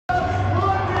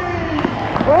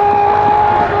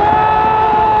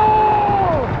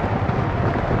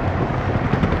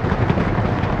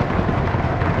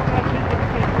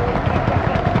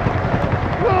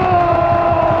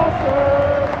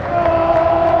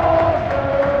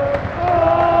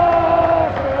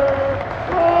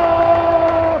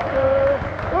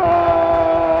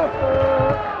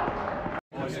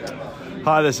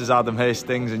Hi, this is Adam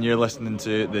Hastings, and you're listening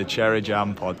to the Cherry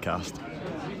Jam podcast.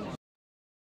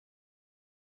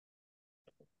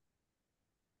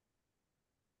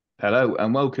 Hello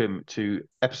and welcome to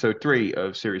episode 3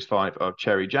 of series 5 of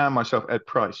Cherry Jam. Myself, Ed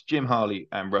Price, Jim Harley,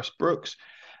 and Russ Brookes.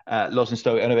 Loz and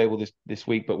Stowe unavailable this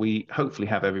week, but we hopefully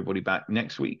have everybody back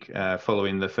next week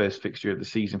following the first fixture of the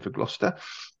season for Gloucester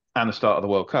and the start of the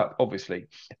World Cup, obviously.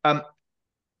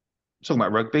 Talking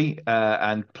about rugby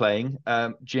and playing,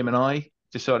 Jim and I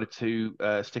decided to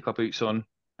stick our boots on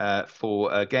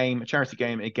for a charity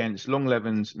game against Long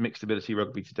Levens Mixed Ability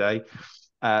Rugby today.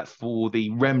 For the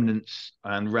remnants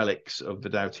and relics of the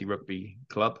Doughty Rugby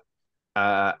Club.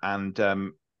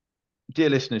 Dear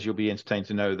listeners, you'll be entertained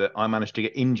to know that I managed to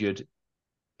get injured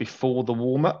before the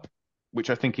warm-up,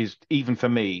 which I think is, even for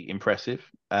me, impressive.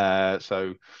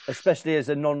 Especially as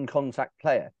a non-contact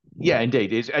player. Yeah,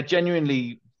 indeed. It's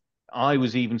genuinely, I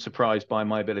was even surprised by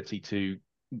my ability to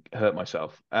hurt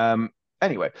myself.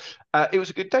 Anyway, it was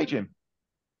a good day, Jim.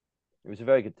 It was a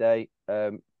very good day.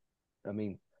 A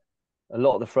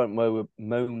lot of the front row were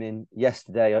moaning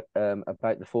yesterday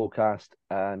about the forecast,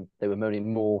 and they were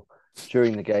moaning more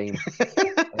during the game.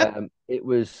 It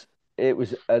was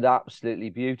an absolutely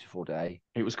beautiful day.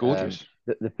 It was gorgeous.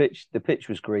 The pitch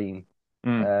was green,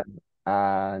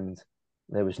 and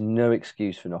there was no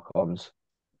excuse for knock-ons.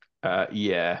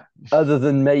 Yeah. Other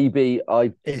than maybe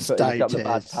I put in a couple of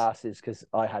bad passes because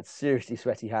I had seriously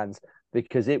sweaty hands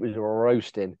because it was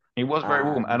roasting. It was very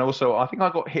warm, and also I think I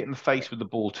got hit in the face with the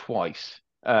ball twice.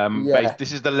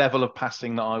 This is the level of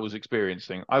passing that I was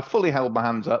experiencing. I fully held my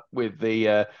hands up with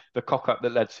the cock up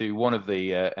that led to one of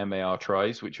the MAR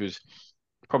tries, which was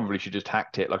probably should just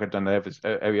hacked it like I'd done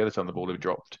every other time the ball had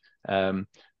dropped. It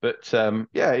was.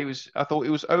 I thought it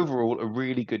was overall a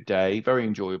really good day, very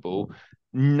enjoyable.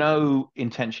 No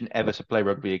intention ever to play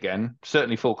rugby again.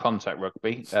 Certainly full contact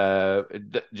rugby. I'll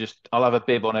have a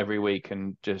bib on every week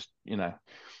and just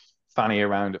fanny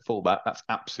around at fullback. That's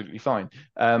absolutely fine.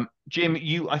 Jim,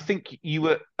 I think you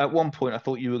were at one point. I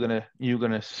thought you were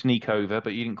gonna sneak over,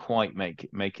 but you didn't quite make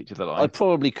it to the line. I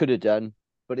probably could have done,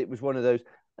 but it was one of those,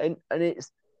 and it's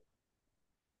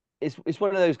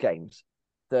one of those games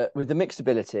that with the mixed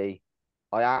ability,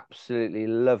 I absolutely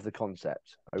love the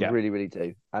concept. I really, really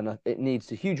do, and it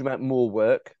needs a huge amount more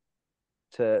work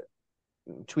to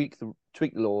tweak the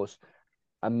laws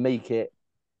and make it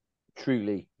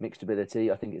truly mixed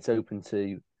ability. I think it's open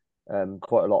to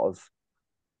quite a lot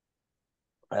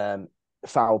of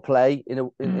foul play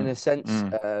in a sense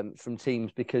from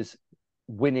teams, because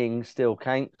winning still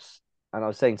counts. And I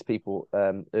was saying to people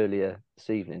earlier this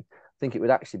evening, I think it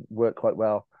would actually work quite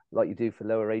well like you do for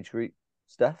lower age group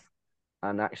stuff.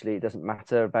 And actually, it doesn't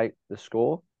matter about the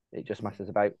score; it just matters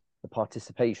about the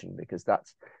participation, because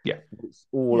it's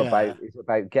all about. It's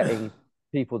about getting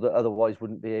people that otherwise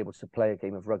wouldn't be able to play a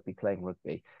game of rugby playing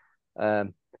rugby.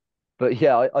 But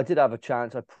yeah, I did have a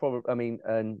chance.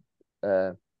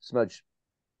 Smudge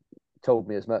told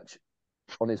me as much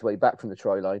on his way back from the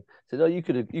try line. Said, "Oh, you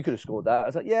could have scored that." I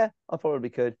was like, "Yeah, I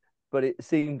probably could," but it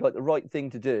seemed like the right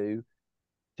thing to do,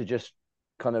 to just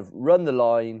kind of run the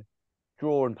line,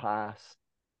 draw and pass,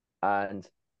 and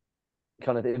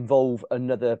kind of involve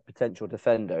another potential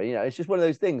defender. It's just one of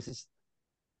those things.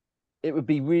 It would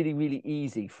be really, really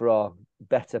easy for our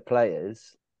better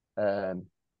players to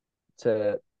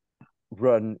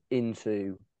run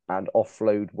into and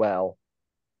offload well.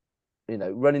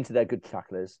 Run into their good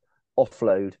tacklers,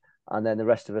 offload, and then the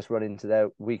rest of us run into their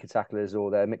weaker tacklers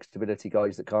or their mixed ability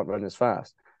guys that can't run as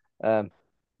fast. And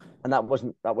that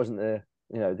wasn't the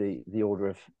order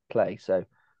of play. So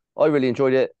I really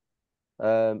enjoyed it.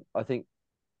 I think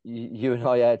you and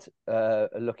I, Ed, are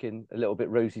looking a little bit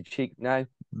rosy cheeked now.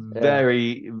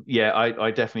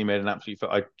 I definitely made an absolute.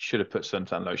 I should have put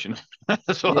suntan lotion on.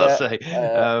 That's what I'll say.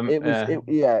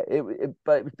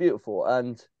 But it was beautiful,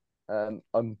 and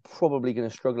I'm probably going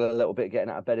to struggle a little bit getting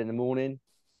out of bed in the morning,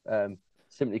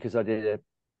 simply because I did a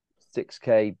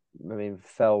 6K,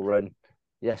 fell run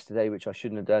yesterday, which I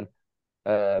shouldn't have done.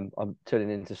 I'm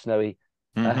turning into Snowy,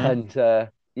 and so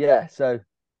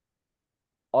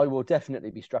I will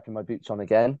definitely be strapping my boots on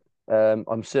again.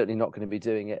 I'm certainly not going to be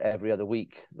doing it every other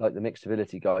week like the mixed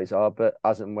ability guys are, but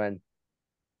as and when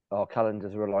our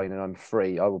calendars are aligned and I'm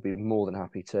free, I will be more than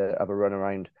happy to have a run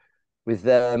around with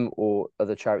them or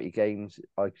other charity games.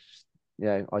 I'm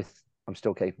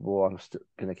still capable. I'm still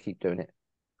going to keep doing it.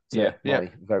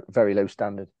 Very, very low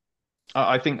standard.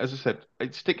 I think, as I said,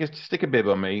 stick a bib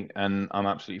on me, and I'm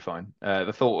absolutely fine.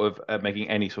 The thought of making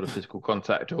any sort of physical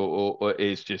contact or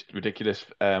is just ridiculous.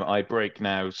 I break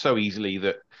now so easily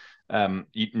that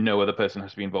No other person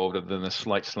has to be involved other than a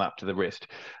slight slap to the wrist,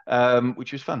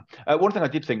 which was fun. One thing I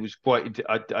did think was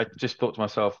I just thought to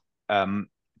myself,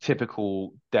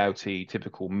 typical Doughty,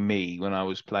 typical me when I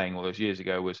was playing all those years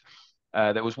ago was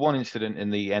there was one incident in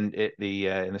the end in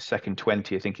the second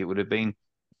 20, I think it would have been.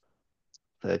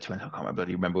 Third 20, I can't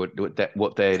remember what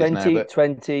day it is now, but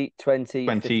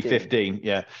 2015.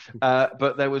 yeah.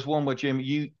 But there was one where Jim,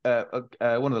 one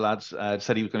of the lads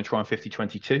said he was going to try on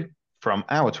 50-22 from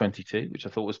our 22, which I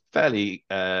thought was fairly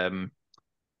what's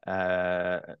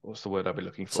the word I'll be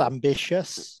looking for? It's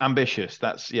ambitious. Ambitious.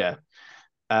 That's yeah.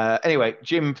 Anyway,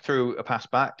 Jim threw a pass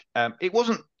back. It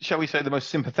wasn't, shall we say, the most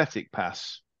sympathetic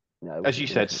pass. No, as you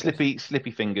said, slippy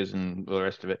fingers and all the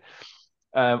rest of it.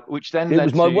 Which then it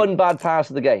was my one bad pass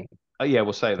of the game. Yeah,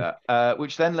 we'll say that.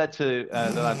 Which then led to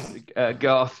the lad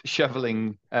Garth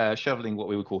shoveling what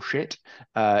we would call shit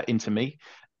into me.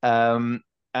 And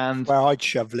well, I'd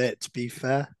shovel it, to be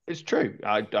fair. It's true.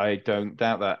 I don't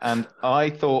doubt that. And I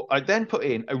thought I then put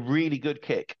in a really good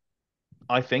kick.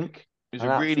 I think it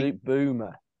was a really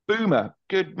boomer.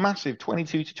 Good, massive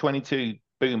 22-22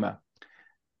 boomer.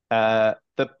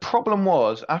 The problem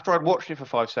was, after I'd watched it for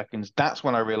 5 seconds, that's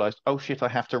when I realised, oh shit, I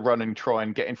have to run and try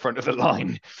and get in front of the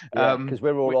line. Yeah, because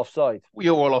we're all offside.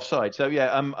 We're all offside. So yeah,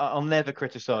 I'll never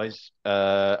criticise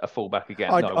a fullback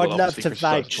again. I'd love to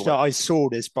vouch that I saw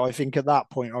this, but I think at that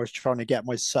point I was trying to get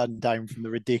my son down from the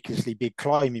ridiculously big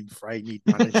climbing frame he'd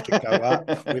managed to go up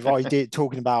with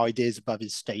talking about ideas above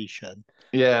his station.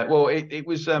 Yeah, well, it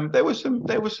was there was some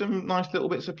nice little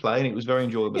bits of play, and it was very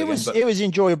enjoyable. It was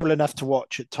enjoyable enough to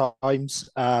watch at times.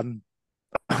 I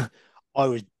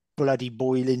was bloody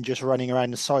boiling just running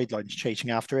around the sidelines chasing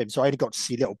after him, so I only got to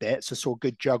see little bits. I saw a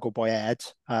good juggle by Ed.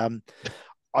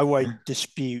 I won't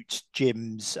dispute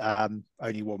Jim's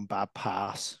only one bad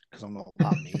pass because I'm not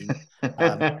that mean.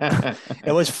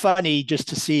 It was funny just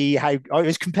to see how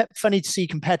funny to see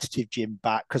competitive Jim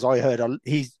back because I heard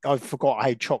I forgot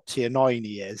how chopped tier 9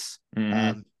 he is.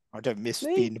 Mm-hmm. I don't miss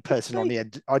being the person on the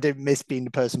end. I don't miss being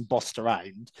the person bossed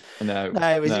around. No,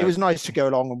 it was nice to go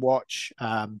along and watch.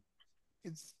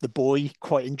 The boy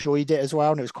quite enjoyed it as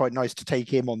well, and it was quite nice to take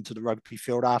him onto the rugby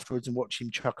field afterwards and watch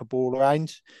him chuck a ball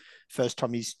around. First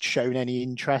time he's shown any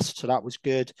interest, so that was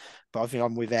good. But I think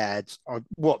I'm with Ed. I'm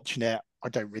watching it. I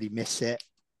don't really miss it.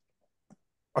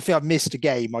 I think I've missed a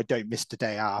game. I don't miss the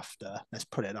day after. Let's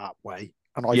put it that way.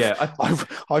 And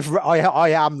I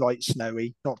am like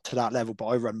Snowy, not to that level, but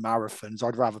I run marathons.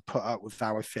 I'd rather put up with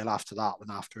how I feel after that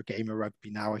than after a game of rugby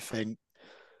now, I think.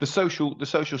 The social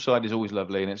side is always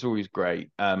lovely and it's always great.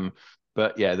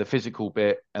 But yeah, the physical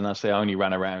bit, and I say I only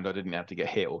ran around. I didn't have to get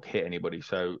hit or hit anybody.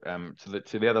 So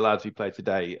to the other lads who played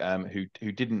today,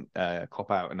 who didn't cop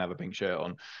out and have a pink shirt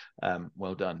on,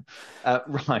 well done.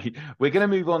 Right, we're going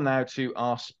to move on now to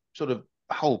our sort of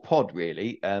whole pod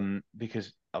really,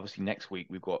 because obviously next week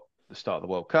we've got the start of the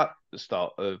World Cup, the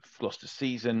start of Gloucester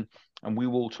season, and we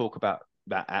will talk about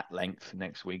that at length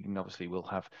next week. And obviously we'll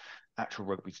have actual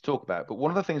rugby to talk about. But one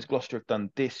of the things Gloucester have done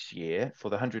this year for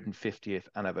the 150th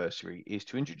anniversary is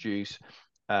to introduce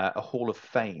a Hall of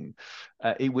Fame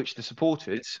in which the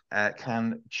supporters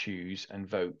can choose and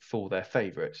vote for their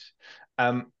favourites.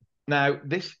 Now,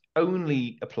 this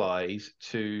only applies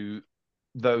to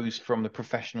those from the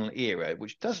professional era,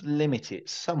 which does limit it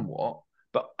somewhat,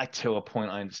 but to a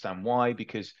point I understand why,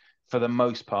 because for the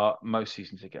most part, most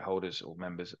season ticket holders or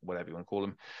members, whatever you want to call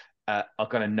them, are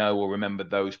going to know or remember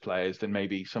those players than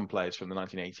maybe some players from the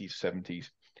 1980s, 70s,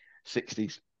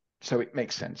 60s. So it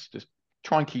makes sense. Just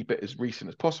try and keep it as recent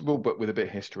as possible, but with a bit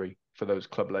of history for those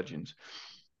club legends.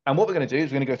 And what we're going to do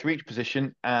is we're going to go through each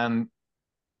position and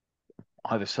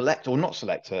either select or not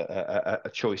select a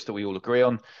choice that we all agree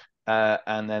on.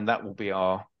 And then that will be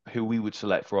who we would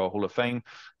select for our Hall of Fame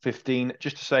 15.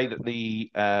 Just to say that the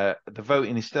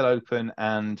voting is still open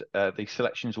and the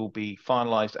selections will be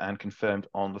finalised and confirmed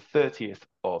on the 30th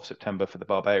of September for the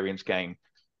Barbarians game,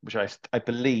 which I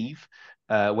believe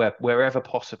wherever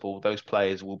possible those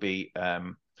players will be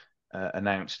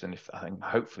announced, and I think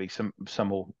hopefully some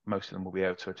or most of them will be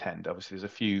able to attend. Obviously,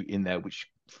 there's a few in there which,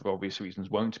 for obvious reasons,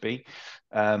 won't be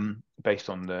based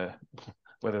on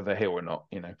whether they're here or not,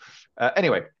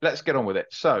 Anyway, let's get on with it.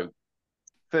 So,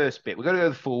 first bit, we're going to go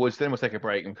to the forwards, then we'll take a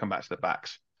break and come back to the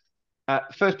backs.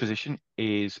 First position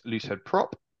is loosehead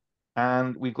prop,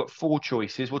 and we've got 4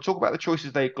 choices. We'll talk about the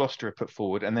choices they Gloucester have put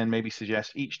forward, and then maybe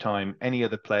suggest each time any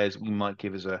other players we might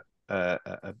give as an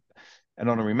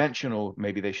honorary mention, or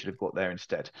maybe they should have got there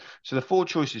instead. So the 4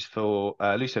 choices for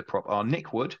loosehead prop are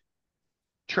Nick Wood,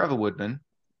 Trevor Woodman,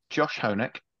 Josh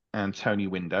Honeck, and Tony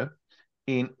Window.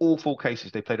 In all 4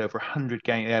 cases, they played over 100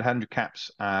 games. They had 100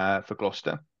 caps for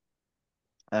Gloucester.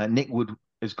 Nick Wood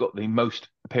has got the most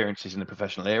appearances in the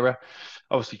professional era.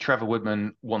 Obviously, Trevor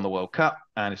Woodman won the World Cup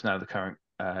and is now the current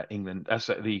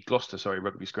the Gloucester,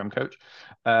 rugby scrum coach.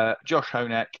 Josh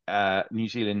Honeck, New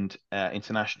Zealand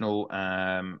international,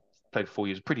 played for 4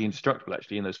 years, pretty indestructible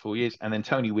actually in those 4 years. And then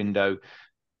Tony Window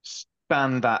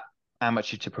spanned that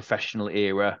amateur to professional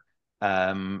era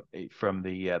from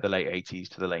the late 80s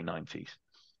to the late 90s.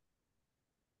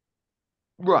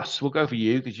 Russ, we'll go for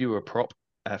you because you were a prop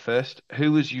first.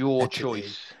 Who was your Allegedly.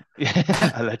 choice?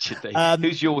 Allegedly.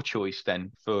 Who's your choice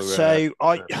then for?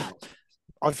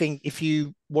 I think if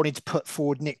you wanted to put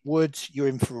forward Nick Woods, you're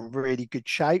in for a really good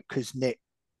shout because Nick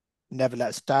never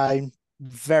lets down.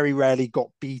 Very rarely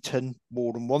got beaten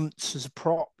more than once as a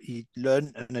prop. He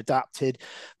learned and adapted.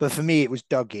 But for me, it was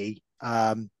Dougie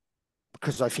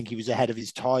because I think he was ahead of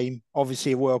his time.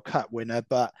 Obviously, a World Cup winner,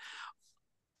 but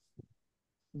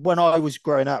when I was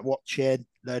growing up watching,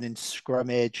 learning to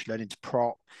scrummage, learning to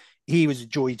prop, he was a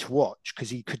joy to watch because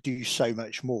he could do so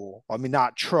much more. I mean,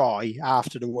 that try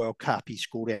after the World Cup he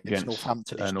scored against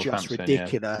Northampton is just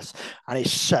ridiculous. Yeah. And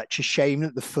it's such a shame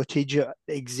that the footage that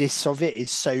exists of it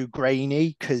is so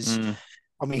grainy because,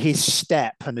 I mean, his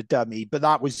step and a dummy, but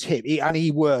that was him.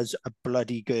 He was a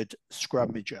bloody good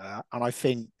scrummager. And I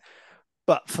think,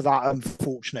 but for that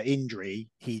unfortunate injury,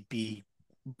 he'd be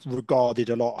regarded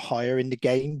a lot higher in the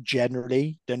game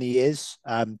generally than he is.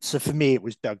 So for me, it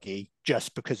was Dougie,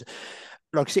 just because,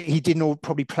 like I said, he didn't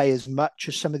probably play as much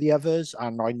as some of the others.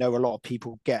 And I know a lot of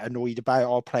people get annoyed about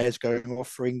our players going off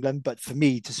for England. But for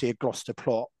me, to see a Gloucester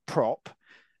prop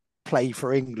play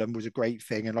for England was a great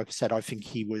thing. And like I said, I think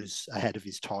he was ahead of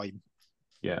his time.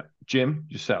 Yeah. Jim,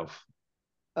 yourself?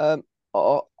 I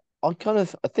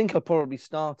think I probably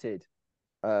started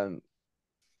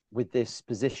with this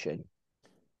position.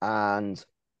 And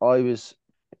I was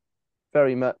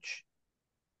very much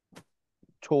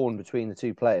torn between the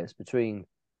two players, between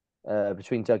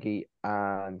Dougie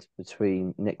and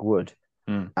between Nick Wood.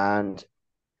 And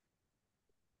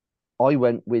I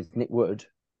went with Nick Wood.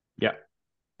 Yeah.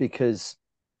 Because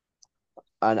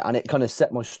and it kind of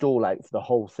set my stall out for the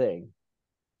whole thing.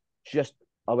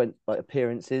 I went like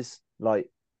appearances, like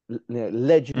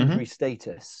legendary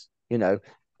status,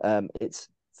 it's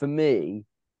for me,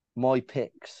 my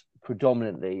picks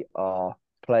predominantly are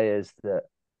players that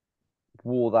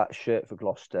wore that shirt for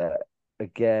Gloucester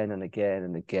again and again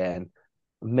and again,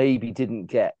 maybe didn't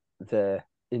get the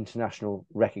international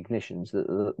recognitions that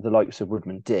the likes of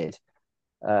Woodman did,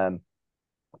 and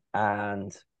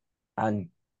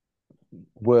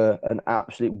were an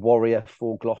absolute warrior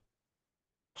for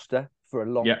Gloucester for a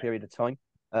long period of time.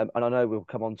 And I know we'll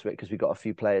come on to it because we've got a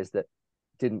few players that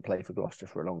didn't play for Gloucester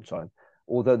for a long time,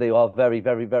 although they are very,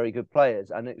 very, very good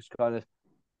players. And it's kind of,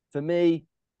 for me,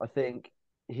 I think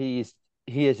he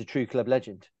is a true club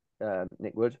legend,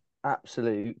 Nick Wood,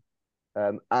 absolute.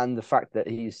 And the fact that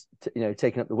he's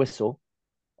taken up the whistle,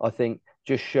 I think,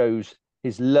 just shows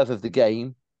his love of the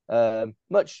game.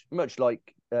 Much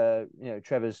like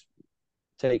Trevor's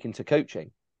taken to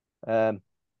coaching.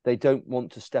 They don't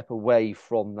want to step away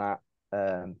from that,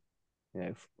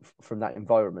 from that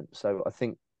environment. So I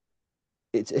think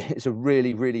it's a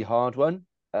really, really hard one.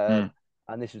 And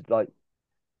this is like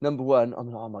number one.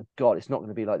 I'm like, oh my God, it's not going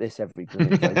to be like this every week,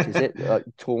 is it? Like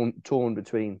torn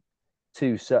between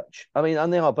two such. I mean,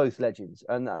 and they are both legends,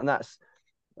 and that's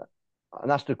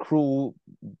the cruel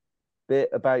bit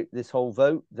about this whole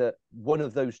vote, that one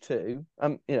of those two,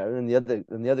 and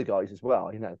the other guys as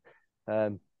well,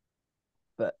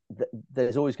 but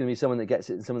there's always going to be someone that gets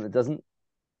it and someone that doesn't.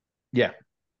 Yeah,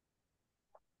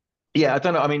 I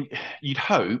don't know. I mean, you'd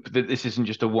hope that this isn't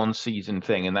just a one-season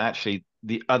thing, and that actually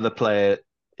the other player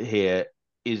here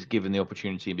is given the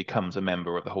opportunity and becomes a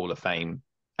member of the Hall of Fame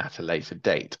at a later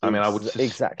date. I mean, I would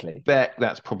suspect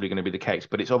that's probably going to be the case,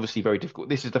 but it's obviously very difficult.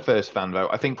 This is the first fan vote.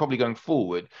 I think probably going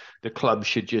forward, the club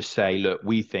should just say, look,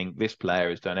 we think this player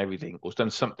has done everything or has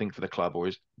done something for the club or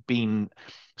has been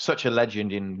such a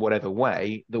legend in whatever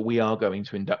way that we are going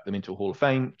to induct them into a Hall of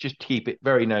Fame. Just keep it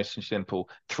very nice and simple,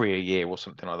 3 a year or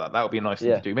something like that. That would be a nice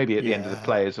thing to do. Maybe at the end of the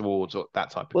Players Awards or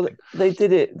that type of thing. They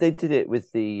did it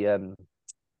with the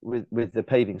with the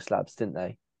paving slabs, didn't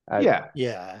they? Out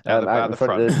in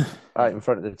front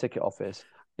of the ticket office,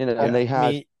 and they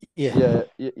had your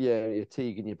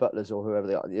Teague and your Butlers or whoever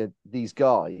they are, these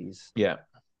guys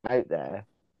out there,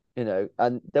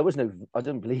 and there was no, I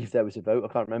don't believe there was a vote.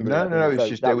 I can't remember. No, it's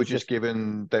just they were just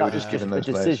given those a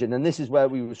decision. And this is where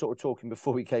we were sort of talking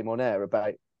before we came on air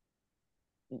about,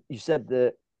 you said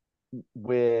that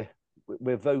we're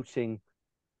voting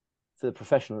for the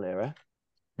professional era.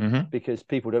 Because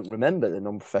people don't remember the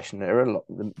non-professional era,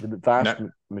 the vast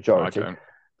majority. I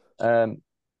don't.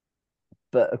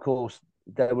 But of course,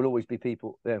 there will always be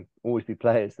people, always be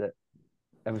players that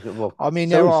everyone's going, well, I mean,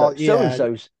 so and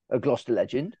so's a Gloucester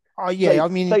legend. Yeah, I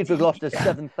mean, Played for Gloucester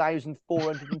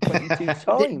 7,422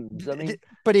 times. I mean,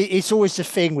 but it's always the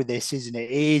thing with this, isn't it?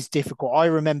 It is difficult. I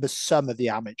remember some of the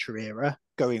amateur era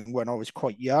going when I was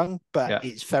quite young, but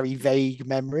it's very vague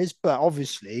memories. But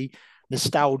obviously,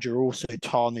 nostalgia also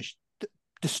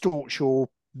distorts your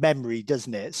memory,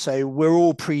 doesn't it? So we're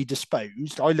all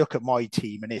predisposed. I look at my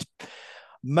team, and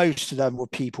most of them were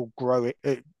people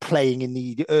playing in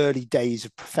the early days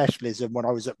of professionalism when I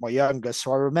was at my younger,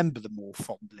 so I remember them all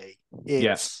fondly.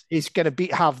 It's going to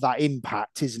have that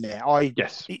impact, isn't it?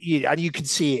 And you can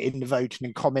see it in the voting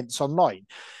and comments online.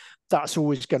 That's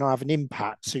always going to have an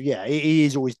impact. So yeah, it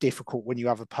is always difficult when you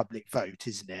have a public vote,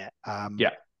 isn't it?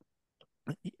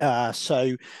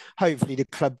 So hopefully the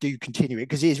club do continue it,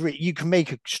 because you can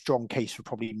make a strong case for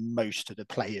probably most of the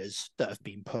players that have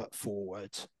been put forward.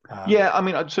 I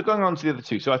mean, so going on to the other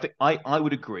two, so I think I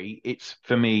would agree.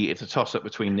 For me, it's a toss up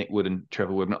between Nick Wood and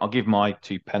Trevor Woodman. I'll give my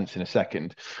 2 pence in a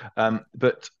second,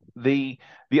 but the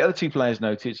other two players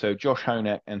noted, so Josh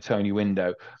Honeck and Tony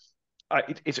Window,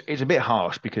 it's a bit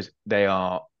harsh because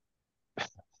they're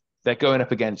going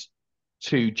up against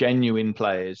two genuine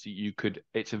players that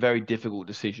it's a very difficult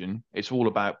decision. It's all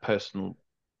about personal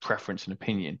preference and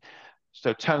opinion.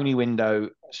 So Tony Window,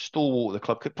 stalwart of the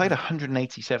club, played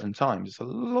 187 times. It's a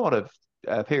lot of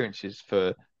appearances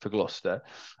for Gloucester.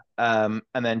 And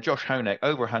then Josh Honeck,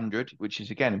 over 100, which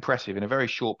is, again, impressive in a very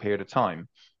short period of time.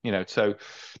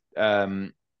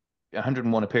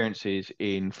 101 appearances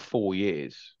in 4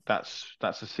 years. That's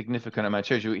a significant amount. It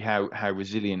shows you how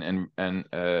resilient and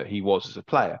he was as a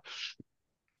player.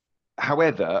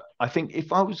 However, I think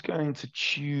if I was going to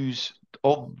choose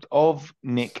of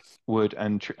Nick Wood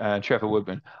and Trevor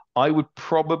Woodman, I would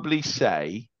probably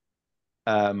say,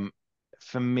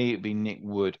 for me, it'd be Nick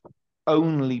Wood,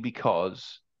 only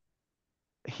because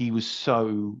he was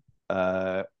so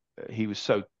tough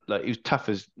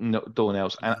as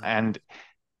doornails, and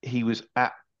he was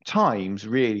at times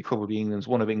really probably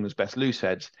one of England's best loose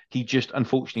heads. He just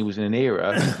unfortunately was in an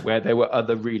era where there were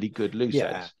other really good loose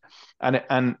heads, and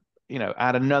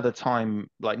at another time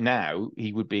like now,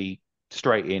 he would be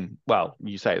straight in. Well,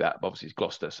 you say that, but obviously it's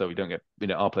Gloucester, so we don't get,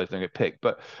 our players don't get picked.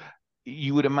 But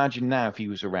you would imagine now, if he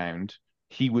was around,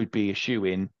 he would be a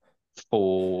shoe-in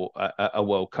for a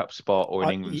World Cup spot or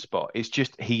an England spot. It's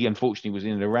just he unfortunately was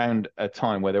in and around a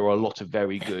time where there were a lot of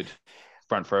very good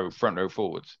front row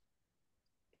forwards.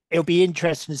 It'll be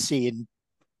interesting to see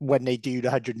when they do the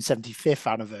 175th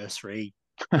anniversary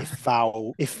if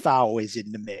Val is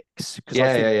in the mix, because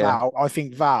I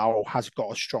think Val has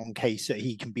got a strong case that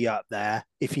he can be up there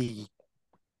if he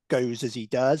goes as he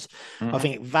does. I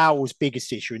think Val's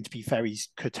biggest issue, and to be fair, he's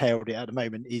curtailed it at the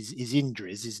moment, is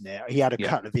injuries, isn't it? He had a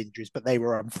couple of injuries, but they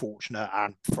were unfortunate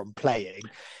and from playing.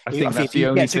 I think if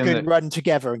he gets a good run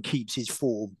together and keeps his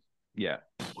form,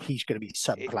 he's going to be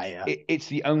some player. It's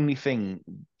the only thing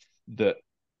that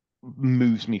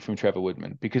moves me from Trevor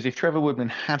Woodman, because if Trevor Woodman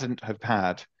hadn't have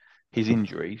had his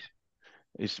injuries,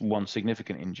 his one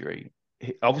significant injury,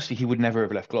 obviously he would never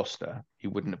have left Gloucester. He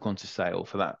wouldn't have gone to Sale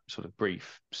for that sort of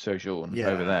brief sojourn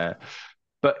over there,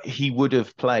 but he would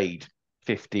have played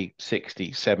 50,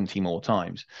 60, 70 more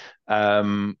times,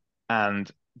 and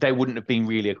there wouldn't have been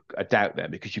really a doubt there,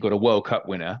 because you've got a World Cup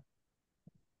winner,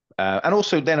 and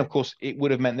also then of course it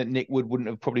would have meant that Nick Wood wouldn't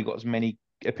have probably got as many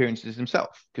appearances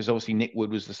himself, because obviously Nick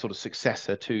Wood was the sort of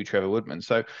successor to Trevor Woodman.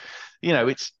 So,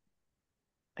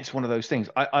 it's one of those things.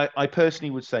 I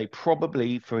personally would say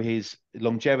probably for his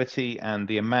longevity and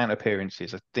the amount of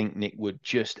appearances, I think Nick Wood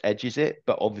just edges it.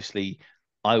 But obviously,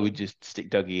 I would just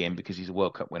stick Dougie in because he's a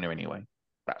World Cup winner anyway.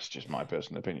 That's just my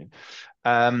personal opinion.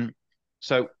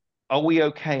 So are we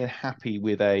okay and happy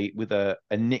with a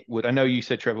Nick Wood? I know you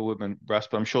said Trevor Woodman, Russ,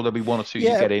 but I'm sure there'll be one or two you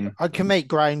get in. I can make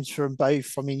grounds for them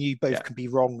both. I mean, you both can be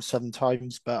wrong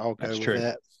sometimes, but I'll go with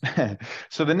it.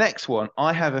 So the next one,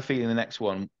 I have a feeling the next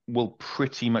one will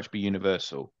pretty much be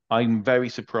universal. I'm very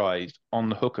surprised on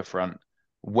the hooker front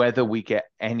whether we get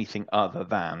anything other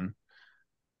than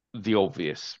the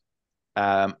obvious.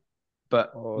 But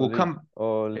we'll come.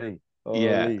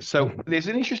 Yeah. So there's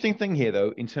an interesting thing here,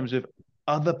 though, in terms of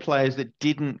other players that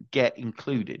didn't get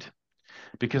included,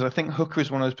 because I think hooker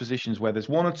is one of those positions where there's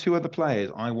one or two other players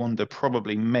I wonder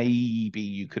probably maybe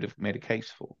you could have made a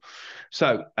case for.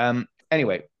 So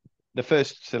anyway, the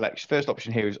first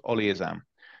option here is Ollie Azam,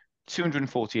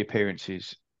 240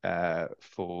 appearances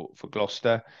for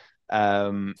Gloucester,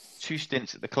 2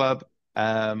 stints at the club,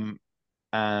 and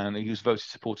he was voted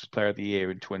Supporters Player of the Year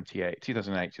in 2008,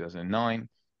 2009.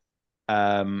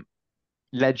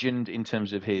 Legend in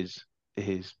terms of his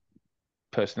his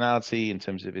personality, in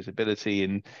terms of his ability,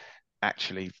 and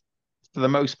actually, for the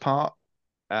most part,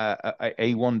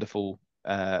 a wonderful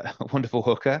wonderful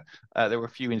hooker. There were a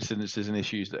few incidences and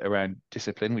issues around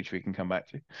discipline, which we can come back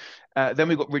to. Then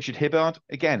we've got Richard Hibbard.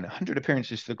 Again, 100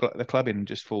 appearances for the club in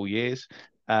just 4 years.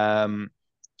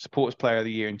 Supporters Player of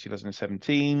the Year in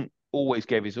 2017. Always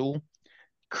gave his all.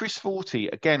 Chris Forty,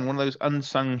 again, one of those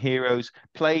unsung heroes,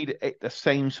 played at the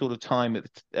same sort of time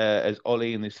as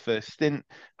Ollie in his first stint.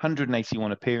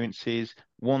 181 appearances,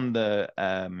 won the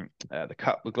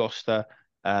cup with Gloucester,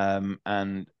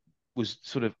 and was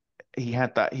sort of he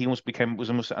was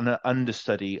almost an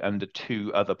understudy under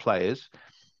two other players.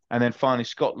 And then finally,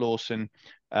 Scott Lawson,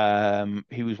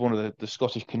 he was one of the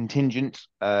Scottish contingent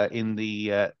in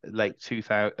the early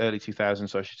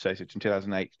 2000s, I should say, so from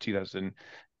 2008 to 2000.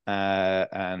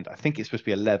 And I think it's supposed to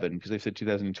be 11 because they said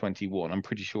 2021. I'm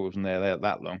pretty sure it wasn't there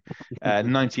that long.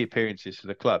 90 appearances for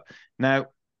the club. Now,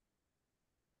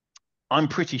 I'm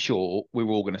pretty sure we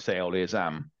were all going to say Ollie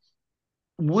Azam.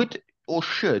 Would or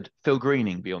should Phil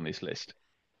Greening be on this list?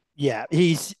 Yeah,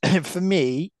 he's for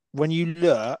me. When you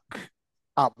look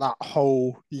at that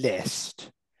whole list,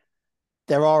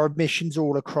 there are omissions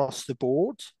all across the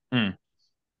board.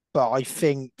 But I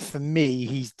think for me,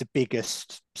 he's the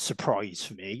biggest surprise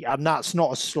for me. And that's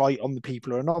not a slight on the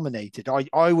people who are nominated.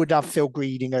 I would have Phil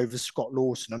Greening over Scott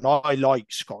Lawson. And I like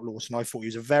Scott Lawson. I thought he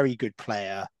was a very good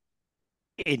player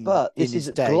But this his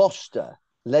is day. Gloucester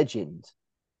legend.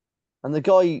 And the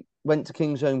guy went to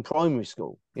King's Own Primary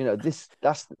School. You know, if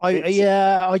you're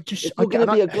going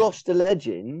to be a Gloucester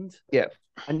legend, yeah,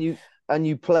 and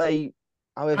you play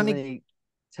however many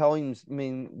times,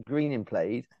 Greening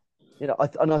played, you know,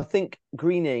 I think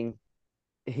Greening,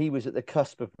 he was at the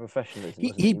cusp of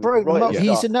professionalism. He broke right.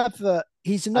 He's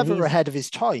another ahead of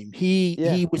his time.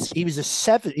 He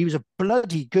was a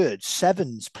bloody good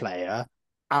sevens player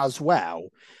as well,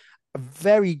 a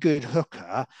very good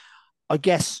hooker. I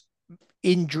guess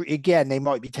injury again, they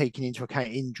might be taking into account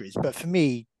injuries, but for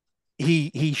me,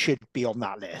 he should be on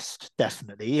that list,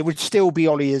 definitely. It would still be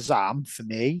Ollie Azam for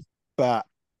me, but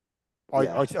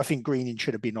I think Greening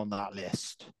should have been on that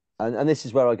list. And this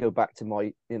is where I go back to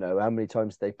my, how many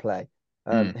times they play.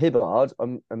 Hibbard,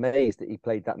 I'm amazed that he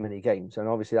played that many games, and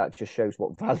obviously that just shows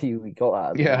what value he got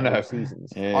out of the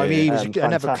seasons. Yeah, I mean, he was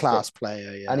another class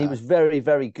player, and he was very,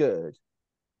 very good.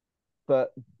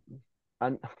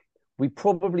 And we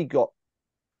probably got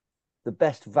the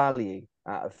best value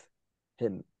out of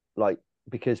him,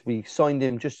 because we signed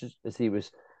him just as he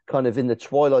was kind of in the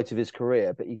twilight of his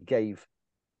career, but he gave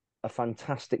a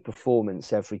fantastic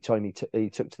performance every time he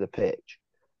took to the pitch.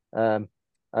 And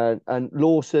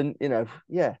Lawson,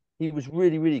 he was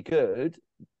really, really good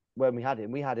when we had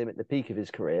him. We had him at the peak of his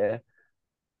career,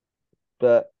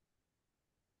 but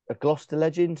a Gloucester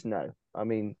legend? No. I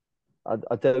mean,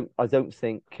 I don't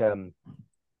think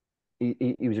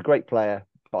he was a great player,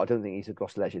 but I don't think he's a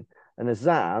Gloucester legend. And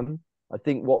Azam, I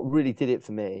think what really did it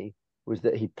for me was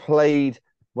that he played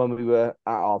when we were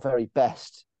at our very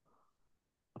best,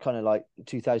 kind of like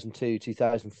 2002,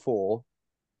 2004.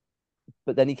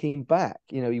 But then he came back.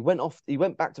 He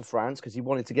went back to France because he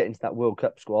wanted to get into that World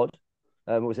Cup squad.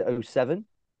 What was it, 07?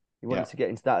 He wanted to get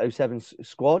into that 07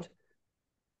 squad.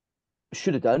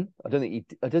 Should have done. I don't think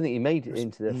he made it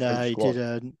into the French squad.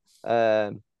 No, he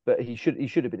didn't. But he should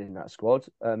have been in that squad.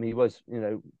 He was,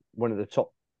 one of the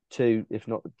top two, if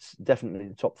not definitely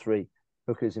the top three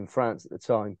hookers in France at the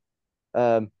time.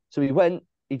 So he went.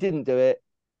 He didn't do it.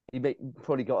 He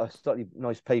probably got a slightly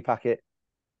nice pay packet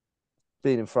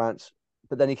being in France,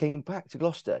 but then he came back to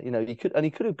Gloucester. He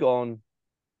could have gone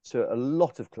to a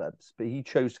lot of clubs, but he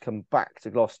chose to come back to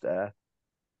Gloucester,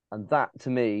 and that to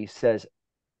me says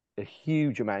a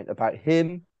huge amount about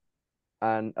him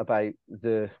and about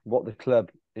what the club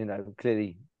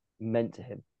clearly meant to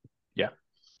him.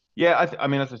 I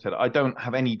mean, as I said, I don't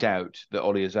have any doubt that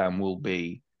Ollie Azam will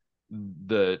be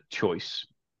the choice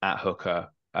at hooker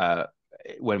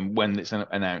when it's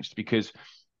announced, because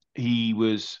he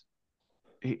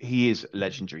is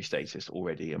legendary status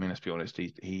already. I mean, let's be honest,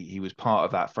 he was part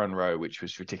of that front row, which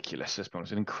was ridiculous. Let's be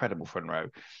honest, an incredible front row.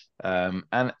 And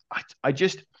I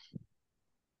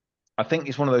think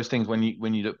it's one of those things when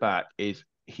you look back, is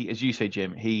he, as you say,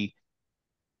 Jim, he,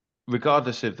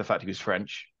 regardless of the fact he was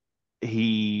French,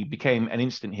 he became an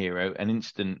instant hero, an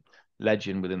instant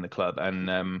legend within the club.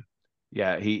 And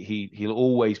he'll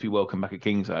always be welcome back at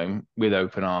King's Own with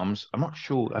open arms. I'm not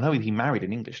sure. I know he married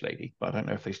an English lady, but I don't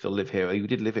know if they still live here. He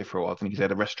did live here for a while. I think he's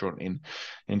had a restaurant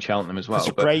in Cheltenham as well. It's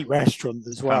a great restaurant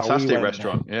as well. Fantastic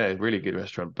restaurant. Yeah, really good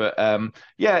restaurant. But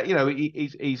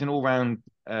he's an all-round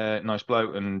nice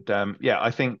bloke. And I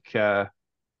think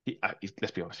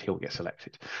let's be honest, he'll get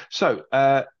selected. So,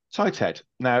 tight head.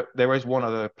 Now, there is one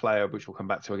other player which we'll come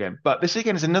back to again, but this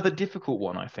again is another difficult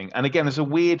one, I think. And again, there's a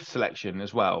weird selection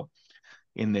as well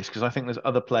in this, because I think there's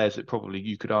other players that probably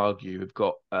you could argue have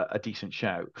got a decent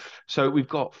shout. So we've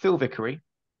got Phil Vickery,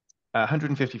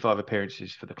 155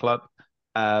 appearances for the club,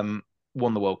 won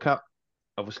the World Cup,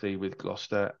 obviously with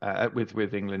Gloucester,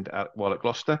 with England while at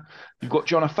Gloucester. You've got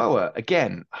John Afoa,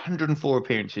 again, 104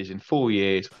 appearances in 4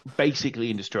 years,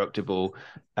 basically indestructible,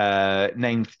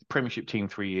 named Premiership team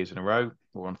 3 years in a row,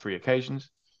 or on 3 occasions.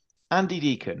 Andy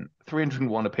Deacon,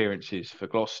 301 appearances for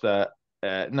Gloucester.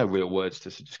 No real words to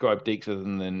describe Deeks other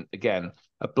than, again,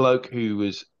 a bloke who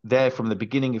was there from the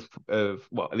beginning of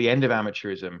at the end of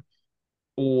amateurism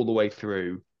all the way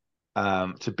through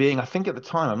to being, I think at the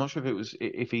time, I'm not sure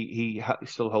if he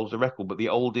still holds the record, but the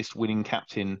oldest winning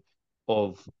captain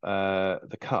of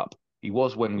the Cup. He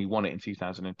was when we won it in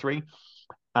 2003.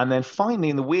 And then finally,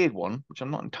 in the weird one, which I'm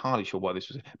not entirely sure why this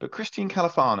was, but Christian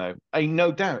Califano,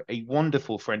 no doubt a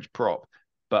wonderful French prop,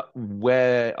 but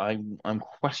where I'm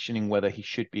questioning whether he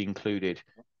should be included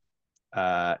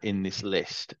in this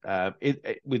list.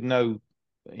 With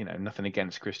nothing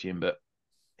against Christian, but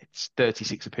it's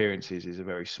 36 appearances is a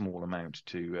very small amount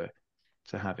to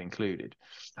have included.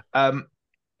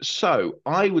 So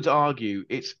I would argue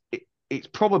it's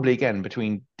probably again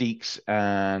between Deeks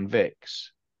and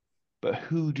Vix, but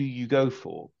who do you go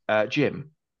for,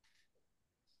 Jim?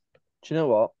 Do you know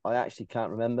what? I actually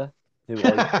can't remember who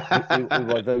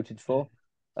I voted for.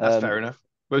 That's fair enough.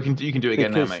 Well, you can do it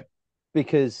again now, mate.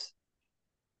 Because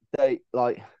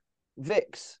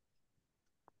Vix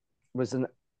was a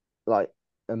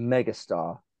mega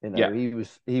star. Yeah.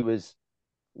 He was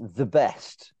the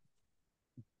best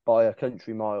by a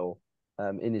country mile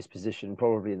in his position,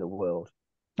 probably in the world.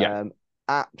 Yeah.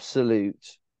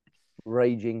 Absolute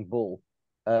raging bull,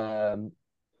 and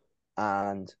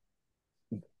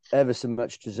ever so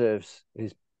much deserves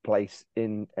his place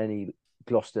in any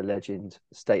Gloucester legend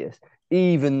status,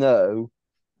 even though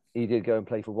he did go and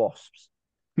play for Wasps.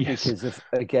 Yes. Because of,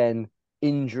 again,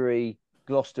 injury.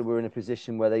 Gloucester were in a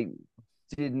position where they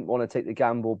didn't want to take the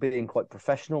gamble, being quite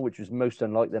professional, which was most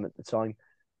unlike them at the time.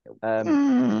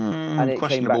 And it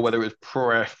questionable whether it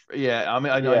was Yeah, I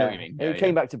mean, I know what you mean. Yeah, it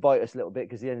came back to bite us a little bit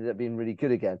because he ended up being really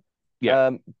good again. Yeah.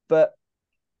 But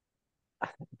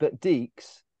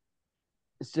Deeks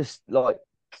is just like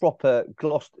proper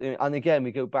Gloucester. And again,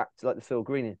 we go back to like the Phil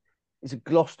Greening. He's a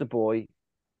Gloucester boy,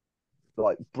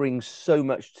 like brings so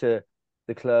much to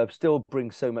the club, still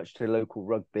brings so much to local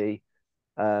rugby.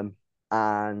 And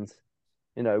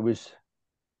was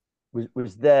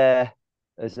there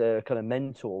as a kind of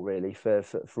mentor really for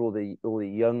all the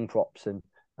young props and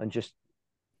just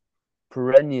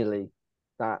perennially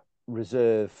that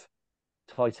reserve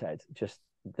tight head, just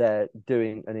they're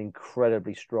doing an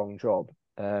incredibly strong job.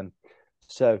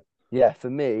 So yeah, for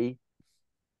me,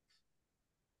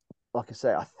 like I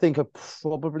say, I think I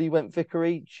probably went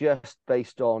Vickery just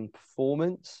based on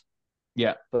performance.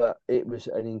 Yeah, but it was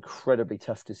an incredibly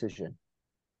tough decision.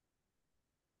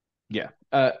 Yeah,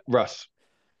 Russ.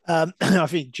 I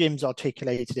think Jim's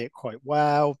articulated it quite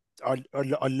well. I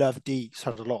love Deeks.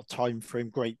 Had a lot of time for him.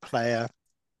 Great player,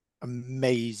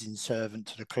 amazing servant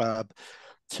to the club.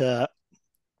 To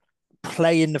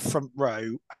play in the front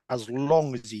row as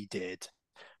long as he did,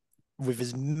 with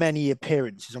as many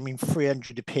appearances. I mean,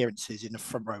 300 appearances in the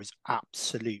front row is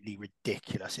absolutely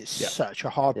ridiculous. It's such a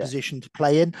hard position to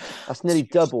play in. That's nearly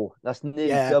double. That's nearly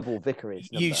double Vickery's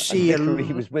number. You see,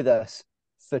 Vickery was with us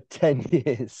for 10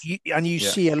 years. You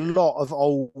see a lot of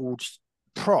old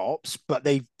props, but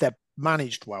they're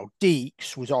managed well.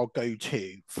 Deeks was our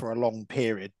go-to for a long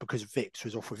period because Vix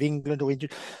was off with England or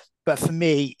injured. But for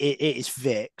me, it is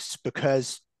Vix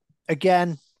because,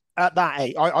 again, at that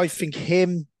age, I think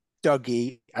him,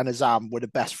 Dougie and Azam were the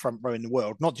best front row in the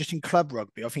world, not just in club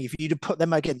rugby. I think if you'd have put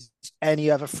them against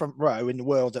any other front row in the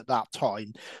world at that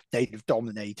time, they'd have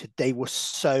dominated. They were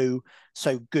so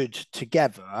good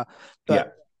together.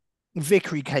 But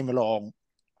Vickery came along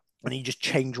and he just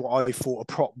changed what I thought a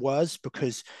prop was,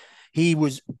 because he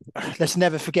was, let's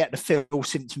never forget the Phil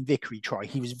Simpson Vickery try.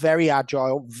 He was very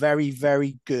agile, very,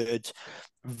 very good,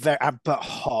 but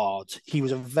hard. He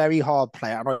was a very hard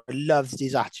player, and I loved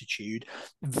his attitude.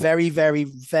 Very, very,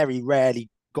 very rarely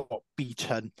got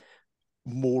beaten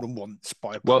more than once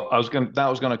by a prop. Well, that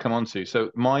was going to come on to.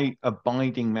 So my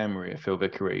abiding memory of Phil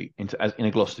Vickery in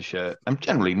a Gloucestershire,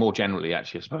 and more generally,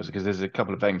 actually, I suppose, because there's a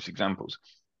couple of famous examples.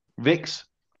 Vix,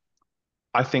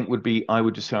 I think I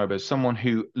would describe as someone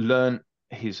who learned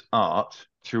his art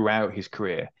throughout his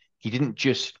career. He didn't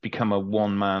just become a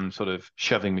one-man sort of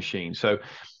shoving machine. So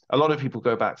a lot of people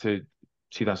go back to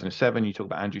 2007, you talk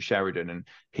about Andrew Sheridan and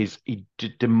he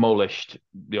demolished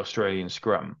the Australian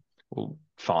scrum. Well,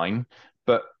 fine.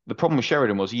 But the problem with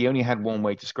Sheridan was he only had one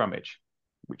way to scrummage,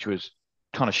 which was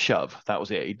kind of shove. That was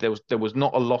it. There was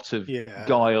not a lot of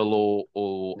guile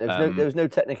or there was no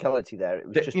technicality there. It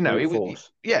was just brute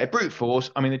force. Brute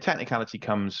force. I mean, the technicality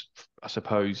comes, I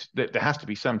suppose, there has to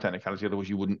be some technicality, otherwise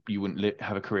you wouldn't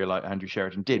have a career like Andrew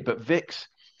Sheridan did. But Vix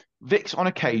on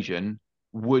occasion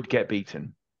would get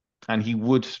beaten, and he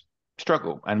would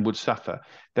struggle and would suffer.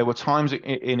 There were times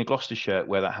in a Gloucester shirt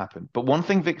where that happened. But one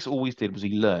thing Vix always did was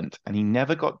he learnt, and he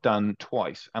never got done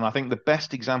twice. And I think the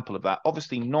best example of that,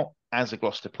 obviously not as a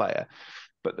Gloucester player,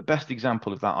 but the best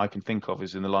example of that I can think of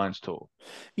is in the Lions tour.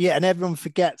 Yeah, and everyone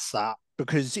forgets that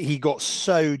because he got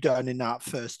so done in that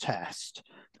first test.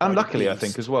 Unluckily, I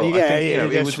think, as well. Yeah, I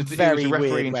think, it was a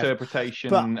referee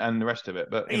interpretation and the rest of it.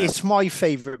 But it's my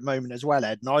favourite moment as well,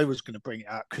 Ed, and I was going to bring it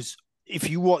up because if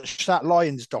you watch that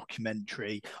Lions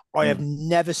documentary, I have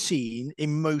never seen,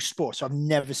 in most sports, I've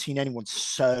never seen anyone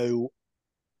so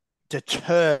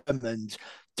determined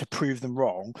to prove them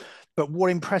wrong. But what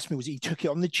impressed me was he took it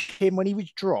on the chin when he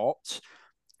was dropped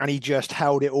and he just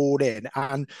held it all in.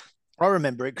 And I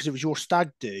remember it because it was your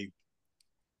stag do.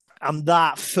 And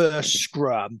that first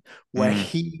scrum where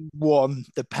he won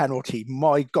the penalty,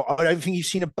 my God, I don't think you've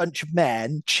seen a bunch of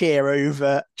men cheer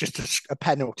over just a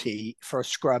penalty for a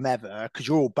scrum ever, because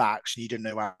you're all backs and you don't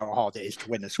know how hard it is to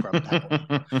win a scrum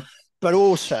penalty. But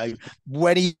also,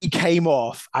 when he came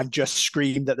off and just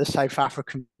screamed at the South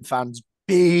African fans,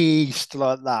 beast,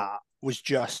 like that, was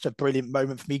just a brilliant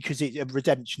moment for me because it's a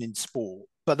redemption in sport.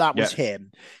 But that was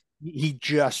him. He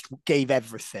just gave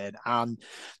everything. And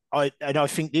I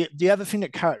think the other thing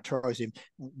that characterised him,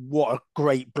 what a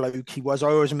great bloke he was. I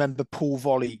always remember Paul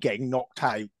Volley getting knocked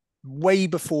out way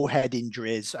before head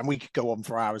injuries, and we could go on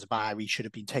for hours about how he should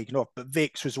have been taken off. But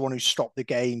Vix was the one who stopped the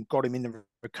game, got him in the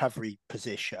recovery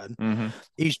position.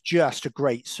 He's just a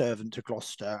great servant to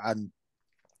Gloucester, and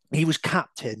he was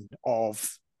captain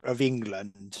of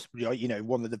England. You know,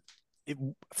 one of the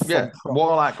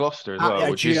while at Gloucester as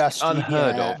well, which is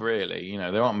unheard of, really. You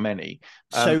know, there aren't many.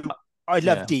 So I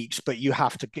love Deeks, but you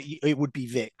have to. It would be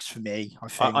Vix for me. I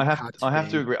think I have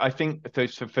to agree. I think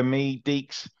for me,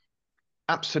 Deeks,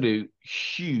 absolute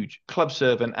huge club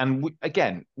servant, and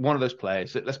again, one of those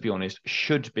players that, let's be honest,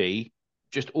 should be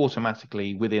just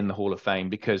automatically within the Hall of Fame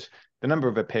because the number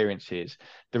of appearances,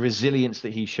 the resilience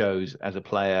that he shows as a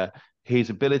player, his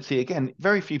ability. Again,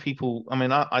 very few people. I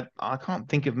mean, I can't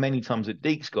think of many times that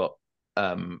Deeks got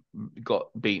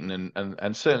beaten,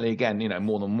 and certainly again, you know,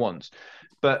 more than once,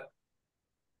 but.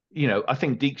 You know, I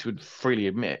think Deeks would freely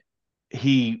admit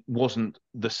he wasn't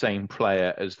the same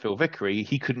player as Phil Vickery.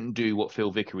 He couldn't do what Phil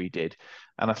Vickery did.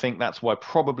 And I think that's why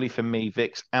probably for me,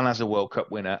 Vix, and as a World Cup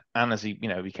winner, and as he, you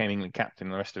know, became England captain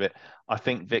and the rest of it, I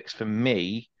think Vix for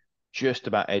me just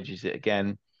about edges it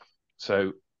again.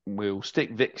 So we'll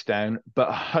stick Vix down, but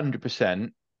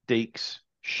 100% Deeks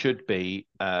should be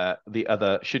the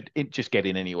other, should it just get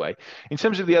in anyway. In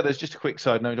terms of the others, just a quick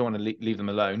side note, I don't want to leave them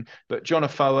alone, but John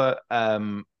Afoa,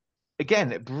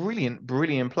 again,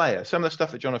 brilliant player. Some of the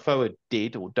stuff that John Afoa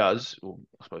did or does, or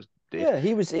I suppose did. Yeah,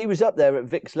 he was up there at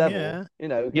Vic's level. Yeah. You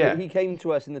know, he came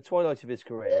to us in the twilight of his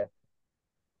career,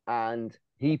 and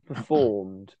he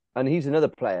performed. And he's another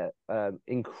player,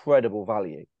 incredible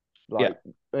value. Like,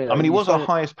 you know, I mean, he was our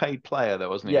highest paid player, though,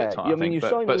 wasn't he? Yeah, at the time, I mean, you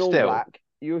sign an All Black.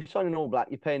 You sign an All Black.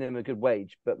 You're paying him a good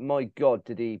wage, but my God,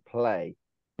 did he play?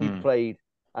 He played.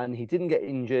 And he didn't get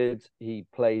injured. He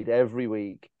played every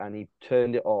week, and he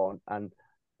turned it on. And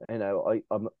you know,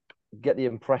 I get the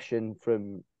impression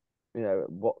from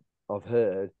what I've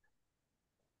heard,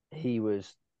 he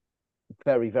was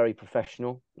very, very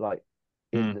professional, like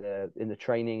in the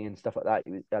training and stuff like that.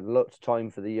 He had lots of time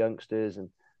for the youngsters and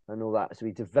all that. So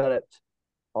he developed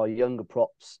our younger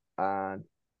props, and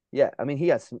I mean, he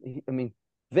had some.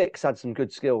 Vix had some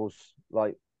good skills,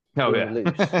 like the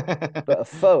loose, but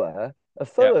Afoa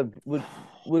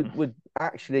would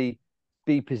actually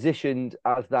be positioned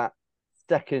as that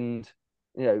second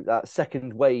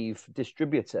wave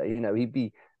distributor. You know, he'd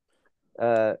be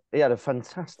he had a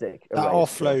fantastic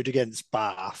offload against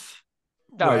Bath.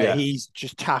 He's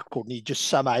just tackled and he just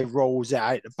somehow rolls it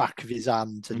out the back of his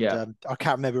hand. And I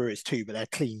can't remember who it's to, but they're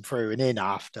clean through and in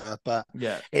after. But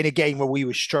in a game where we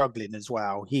were struggling as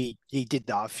well, he did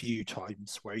that a few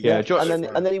times. Where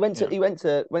and then he went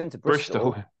to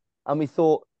Bristol. And we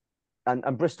thought,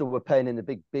 and Bristol were paying in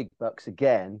the big bucks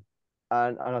again,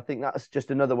 and I think that's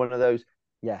just another one of those.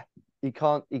 Yeah,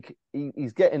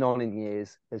 he's getting on in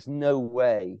years. There's no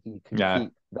way he can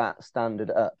keep that standard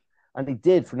up, and he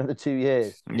did for another 2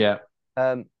 years. Yeah.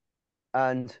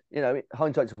 And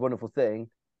hindsight's a wonderful thing.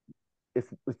 If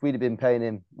we'd have been paying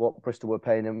him what Bristol were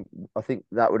paying him, I think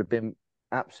that would have been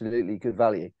absolutely good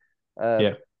value.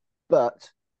 Yeah. But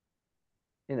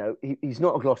he's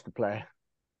not a Gloucester player.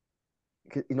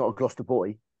 He's not a Gloucester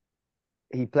boy.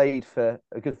 He played for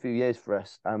a good few years for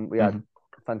us, and we had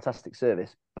fantastic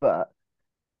service. But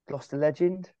Gloucester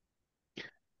legend.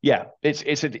 Yeah, it's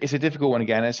a difficult one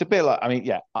again. It's a bit like,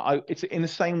 it's in the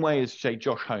same way as say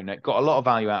Josh Honeck. Got a lot of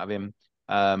value out of him.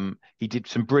 He did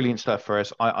some brilliant stuff for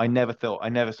us. I never thought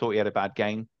he had a bad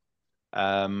game.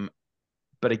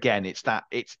 But again,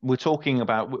 we're talking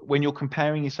about when you're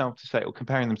comparing yourself to say, or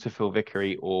comparing them to Phil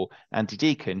Vickery or Andy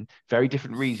Deacon, very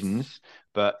different reasons,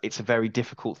 but it's a very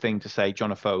difficult thing to say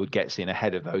John Afoe gets in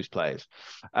ahead of those players.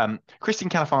 Christian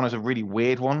Califano is a really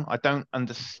weird one. I don't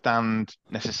understand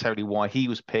necessarily why he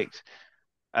was picked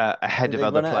ahead of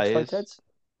other players.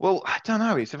 Well, I don't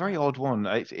know. It's a very odd one.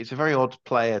 It's a very odd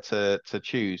player to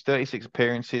choose. 36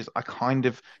 appearances. I don't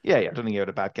think he had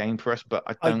a bad game for us, but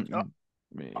I don't.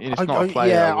 It's not a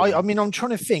player. I'm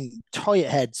trying to think. Tight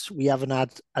heads, we haven't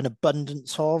had an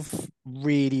abundance of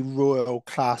really royal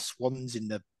class ones in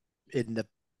the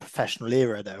professional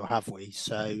era, though, have we?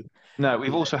 So no,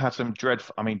 we've also had some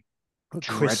dreadful.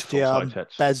 Christian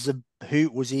Bezza,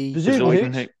 who was he?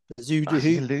 Bazooka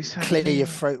Clear your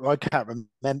throat. I can't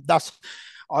remember.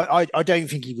 I don't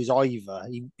think he was either.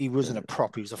 He wasn't a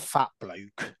prop. He was a fat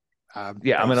bloke. I'll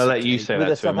let you say with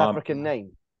that a South African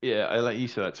name. Yeah, I'll let you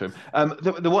say that to him.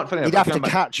 The one funny he'd have to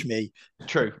catch me.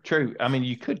 True. I mean,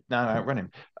 you could now outrun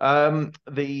him.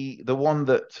 The one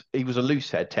that he was a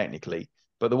loose head technically,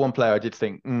 but the one player I did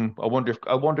think, I wonder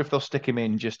if they'll stick him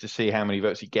in just to see how many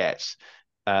votes he gets.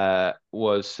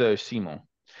 Was Serge Simon.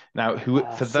 Now,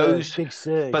 those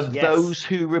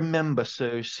who remember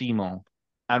Serge Simon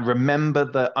and remember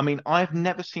that, I've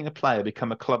never seen a player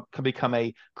become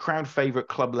a crowd favorite,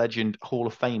 club legend, Hall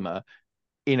of Famer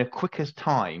in a quicker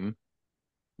time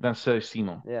than Serge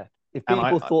Simon. Yeah. If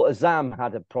people thought Azam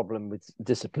had a problem with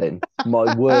discipline,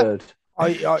 my word.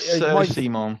 Serge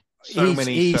Simon.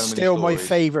 He's still my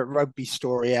favourite rugby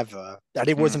story ever. And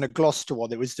it wasn't a Gloucester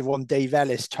one. It was the one Dave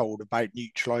Ellis told about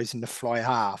neutralising the fly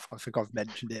half. I think I've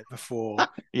mentioned it before.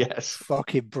 Yes.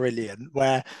 Fucking brilliant.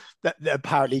 Where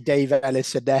apparently Dave Ellis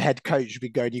said their head coach would be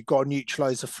going, you've got to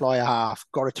neutralise the fly half,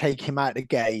 got to take him out of the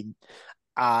game.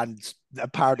 And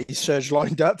apparently Serge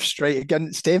lined up straight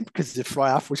against him because the fly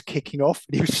half was kicking off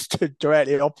and he was stood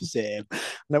directly opposite him.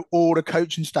 And all the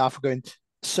coaching staff were going,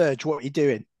 Serge, what are you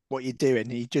doing? What are you doing?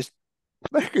 He just,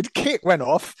 the kick went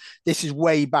off. This is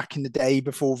way back in the day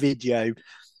before video.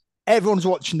 Everyone's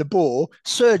watching the ball.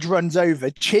 Serge runs over,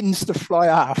 chins the fly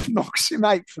half, knocks him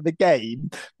out for the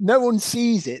game. No one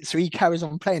sees it, so he carries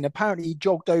on playing. Apparently, he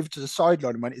jogged over to the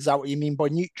sideline and went, "Is that what you mean by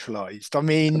neutralised?" I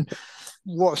mean,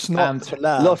 what's not to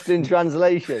love? Lost in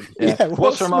translation. Yeah.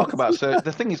 What's remarkable about Serge?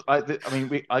 The thing is, I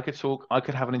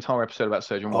could have an entire episode about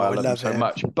Serge and why I love him so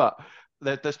much, but.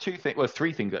 There's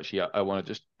three things actually I want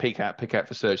to just pick out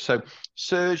for Serge. So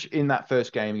Serge in that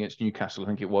first game against Newcastle, I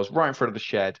think it was, right in front of the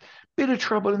shed, bit of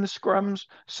trouble in the scrums.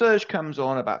 Serge comes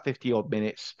on about 50 odd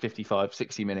minutes, 55,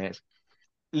 60 minutes,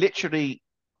 literally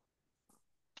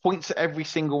points at every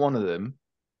single one of them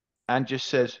and just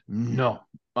says, no,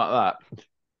 like that.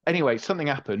 Anyway, something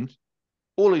happened.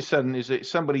 All of a sudden is that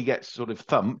somebody gets sort of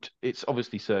thumped. It's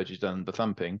obviously Serge has done the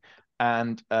thumping.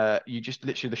 And you just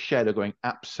literally, the shed are going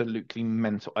absolutely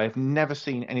mental. I have never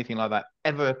seen anything like that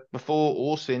ever before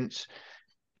or since.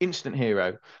 Instant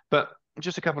hero. But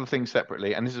just a couple of things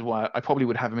separately. And this is why I probably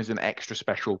would have him as an extra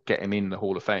special, get him in the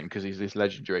Hall of Fame because he's this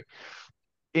legendary.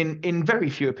 In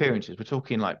very few appearances, we're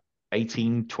talking like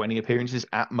 18, 20 appearances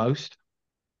at most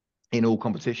in all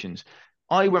competitions.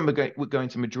 I remember going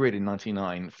to Madrid in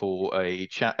 99 for a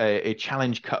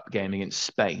Challenge Cup game against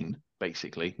Spain,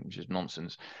 basically, which is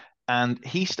nonsense. And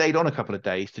he stayed on a couple of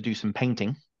days to do some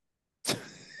painting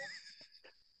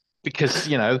because,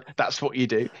 that's what you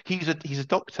do. He's a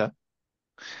doctor.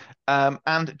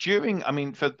 And during,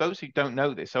 for those who don't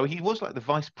know this, so he was like the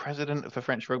vice president of the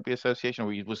French Rugby Association,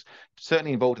 or he was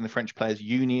certainly involved in the French Players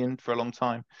Union for a long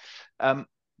time.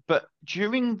 But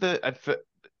during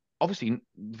obviously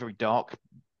very dark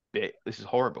bit, this is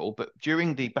horrible, but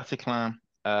during the Bataclan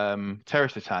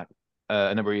terrorist attack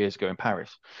a number of years ago in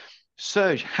Paris,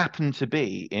 Serge happened to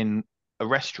be in a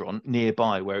restaurant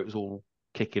nearby where it was all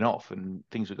kicking off and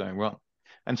things were going wrong.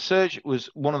 And Serge was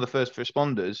one of the first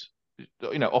responders,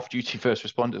 off-duty first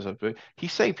responders. He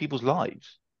saved people's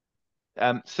lives.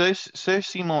 Serge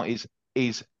Simon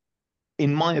is,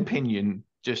 in my opinion,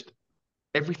 just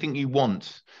everything you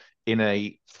want in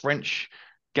a French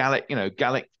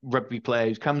Gallic rugby player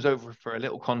who comes over for a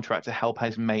little contract to help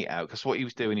his mate out. Because what he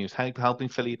was doing, he was helping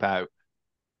Philippe out.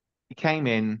 He came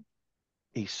in,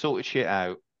 he sorted shit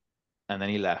out, and then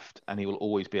he left, and he will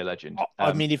always be a legend.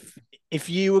 I mean, if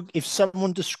you were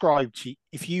trying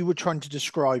to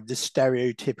describe the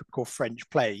stereotypical French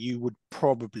player, you would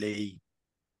probably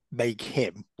make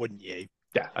him, wouldn't you?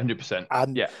 Yeah, 100%.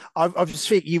 And yeah, I was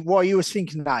thinking while you were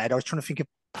thinking that, Ed, I was trying to think of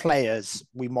players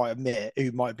we might have met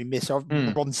who might be missing.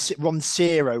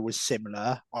 Roncero was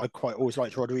similar. I quite always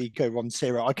liked Rodrigo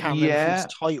Roncero. I can't remember if he was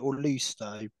tight or loose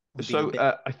though. So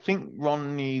I think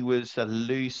Ronnie was a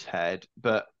loose head,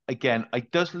 but again, he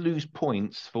does lose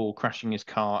points for crashing his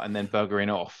car and then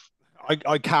buggering off.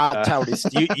 I can't tell this.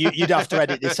 You'd have to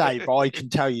edit this out, but I can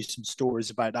tell you some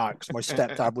stories about that because my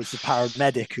stepdad was the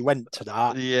paramedic who went to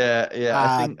that.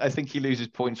 Yeah. I think he loses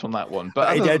points on that one.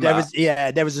 But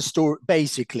there was a story.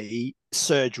 Basically,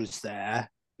 Serge was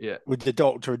there. Yeah. With the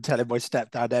doctor and telling my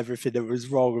stepdad everything that was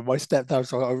wrong. And my stepdad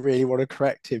was like, I really want to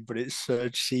correct him, but it's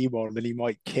Serge Simon and he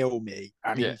might kill me.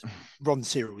 And Ron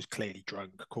Cyril was clearly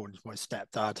drunk, according to my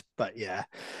stepdad. But yeah.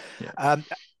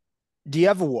 The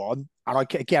other one, and I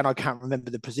can't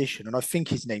remember the position, and I think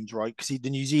his name's right because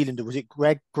the New Zealander, was it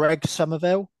Greg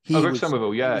Somerville? Greg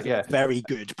Somerville, yeah. A very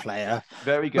good player.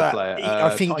 Very good player.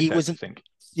 I think he wasn't.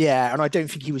 Yeah, and I don't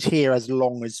think he was here as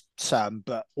long as some,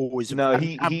 but always. No,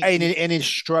 in his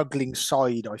struggling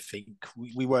side, I think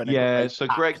we weren't. Yeah, so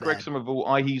Greg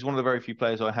Somerville, he's one of the very few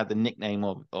players I had the nickname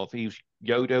of. He was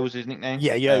Yoda was his nickname.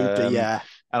 Yeah, Yoda.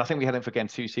 And I think we had him for again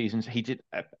 2 seasons. He did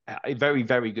a very,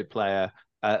 very good player.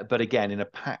 But again, in a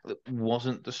pack that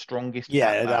wasn't the strongest.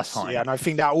 Yeah, and I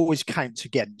think that always counts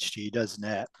against you, doesn't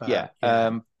it?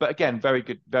 But again, very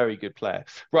good player.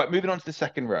 Right, moving on to the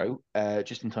second row,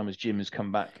 just in time as Jim has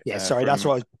come back. Yeah, sorry, that's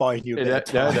what I was buying you a bit of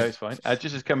time. No, it's fine.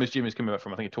 Just as Jim is coming back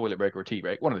from, I think, a toilet break or a tea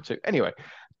break, one of the two. Anyway,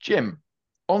 Jim,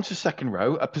 on to second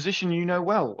row, a position you know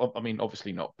well. I mean,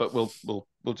 obviously not, but we'll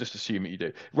just assume that you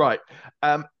do. Right.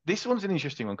 This one's an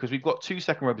interesting one because we've got 2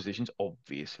 second row positions,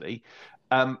 obviously.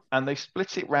 And they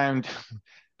split it round.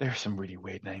 There are some really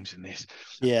weird names in this.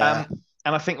 Yeah.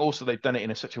 And I think also they've done it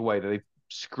in such a way that they've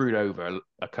screwed over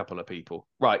a couple of people.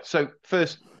 Right. So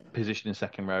first position in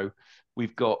second row,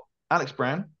 we've got Alex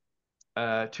Brown,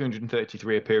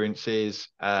 233 appearances.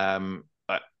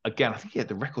 Again, I think he had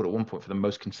the record at one point for the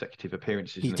most consecutive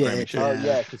appearances in the Premiership. Oh,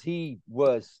 yeah, because he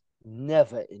was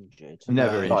never injured.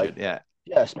 Never injured, yeah.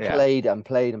 Just played and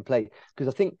played and played.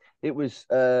 Because I think it was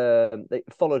they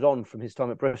followed on from his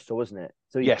time at Bristol, wasn't it?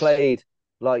 So he played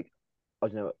a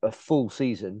full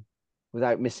season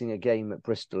without missing a game at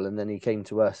Bristol, and then he came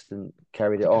to us and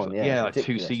carried it on. Yeah, like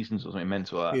 2 seasons or something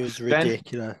mental. It was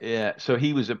ridiculous. So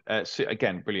he was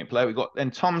again brilliant player. We got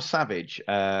then Tom Savage,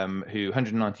 who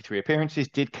 193 appearances,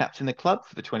 did captain the club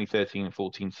for the 2013 and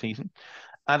 14 season.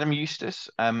 Adam Eustace,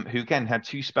 who again had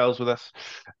 2 spells with us,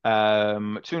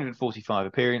 245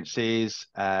 appearances,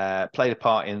 played a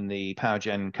part in the Power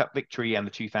Gen Cup victory and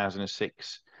the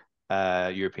 2006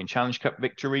 European Challenge Cup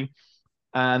victory.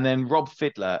 And then Rob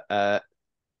Fiddler,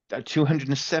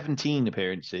 217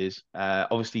 appearances,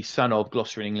 obviously son of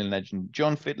Gloucester and England legend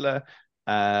John Fiddler.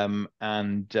 It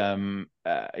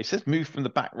says moved from the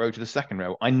back row to the second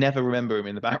row. I never remember him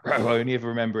in the back row. I only ever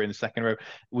remember in the second row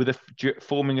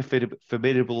forming a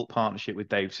formidable partnership with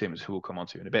Dave Sims, who we'll come on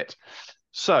to in a bit.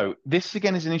 So this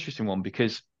again is an interesting one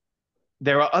because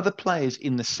there are other players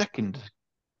in the second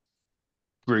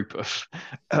group of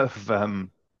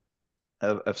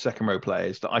second row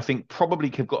players that I think probably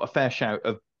have got a fair shout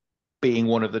of being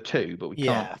one of the 2, but we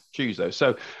can't choose those.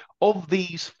 So of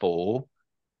these 4,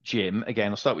 Jim,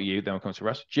 again, I'll start with you, then we'll come to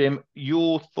Russ. Jim,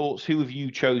 your thoughts, who have you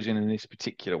chosen in this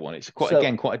particular one? It's quite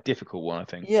a difficult one, I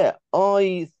think. Yeah,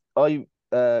 I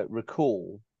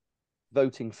recall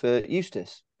voting for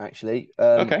Eustace, actually.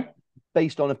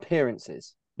 Based on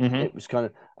appearances. Mm-hmm. It was kind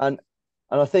of and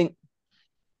I think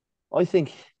I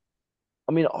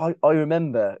mean I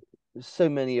remember so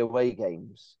many away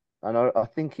games, and I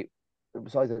think it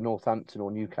was either Northampton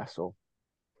or Newcastle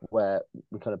where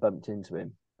we kind of bumped into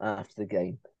him after the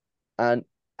game, and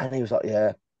he was like,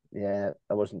 I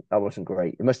wasn't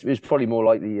great. It was probably more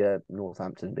like the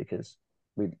Northampton because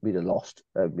we'd have lost.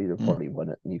 We'd have probably won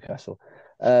at Newcastle.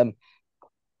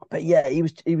 But yeah, he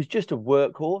was just a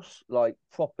workhorse, like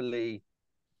properly.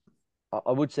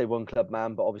 I would say one club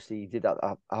man, but obviously he did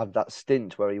have that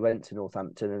stint where he went to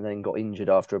Northampton and then got injured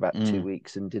after about 2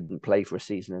 weeks and didn't play for a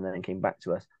season and then came back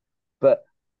to us. But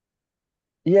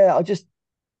yeah, I just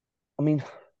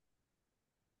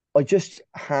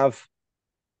have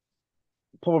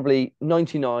probably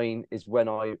 99 is when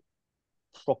I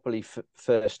properly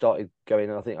first started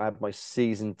going, I think I had my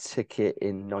season ticket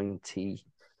in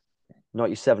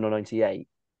 97 or 98.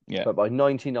 Yeah. But by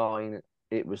 99,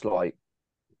 it was like,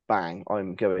 bang,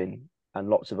 I'm going, and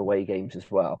lots of away games as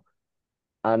well.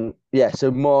 And yeah, so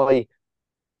my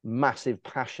massive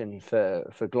passion for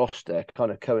Gloucester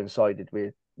kind of coincided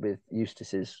with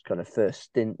Eustace's kind of first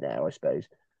stint there, I suppose.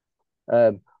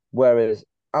 Whereas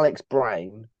Alex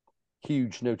Brown,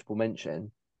 huge notable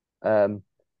mention,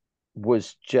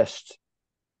 was just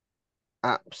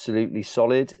absolutely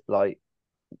solid, like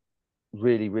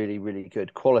really, really, really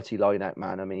good quality line out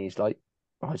man. I mean, he's like,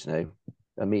 I don't know,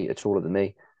 a metre taller than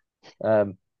me.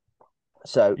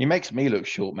 So he makes me look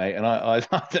short, mate, and I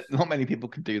not many people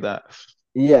can do that.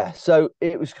 Yeah, so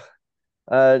it was,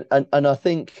 and I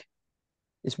think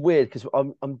it's weird because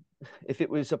I'm if it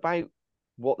was about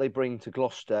what they bring to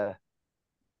Gloucester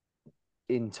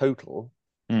in total,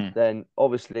 then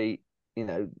obviously, you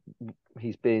know,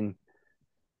 he's been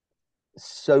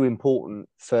so important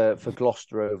for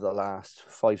Gloucester over the last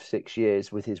 5-6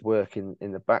 years with his work in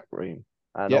the back room,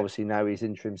 and obviously now he's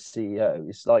interim CEO.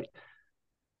 It's like,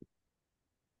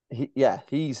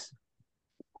 he's,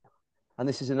 and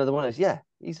this is another one.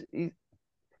 He's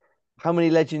how many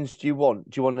legends do you want?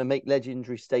 Do you want to make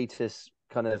legendary status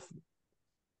kind of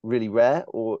really rare,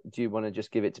 or do you want to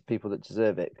just give it to people that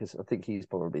deserve it? Because I think he's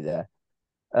probably there.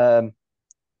 And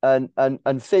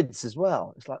Fids as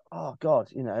well. It's like, oh God,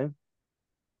 you know,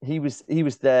 he was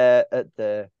there at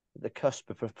the cusp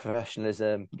of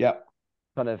professionalism. Yeah.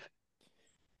 Kind of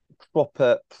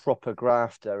proper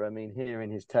grafter. I mean, hearing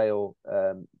his tale,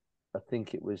 I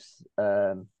think it was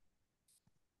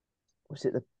was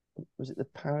it the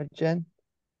Paragen?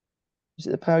 Was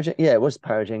it the Paragen? Yeah, it was the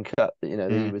Paragen Cup. You know,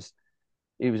 he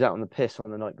was out on the piss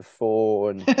on the night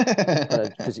before, and kind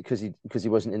of because he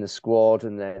wasn't in the squad,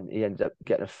 and then he ended up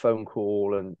getting a phone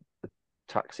call, and the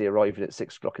taxi arriving at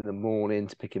 6 o'clock in the morning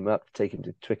to pick him up, take him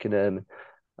to Twickenham,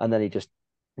 and then he just,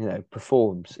 you know,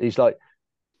 performs. He's like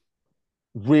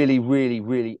really, really,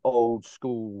 really old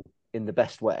school in the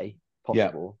best way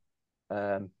possible,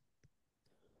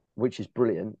 which is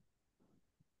brilliant.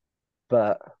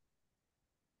 But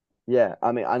yeah,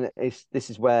 I mean, and this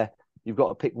is where you've got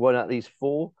to pick one out of these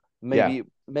four. Maybe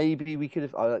we could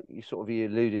have. You sort of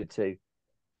alluded to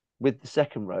with the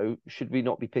second row. Should we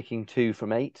not be picking 2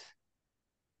 from 8?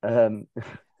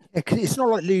 It's not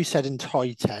like Loosehead and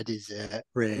Tighthead, is it?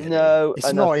 Really? No,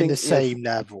 it's not in the same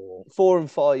level. 4 and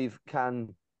 5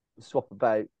 can swap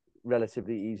about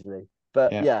relatively easily.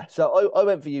 But yeah, so I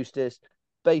went for Eustace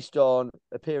based on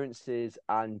appearances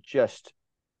and just.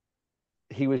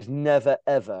 He was never,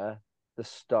 ever the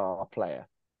star player.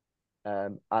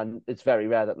 And it's very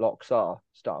rare that locks are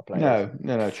star players.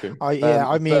 No, true.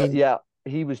 I mean...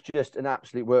 he was just an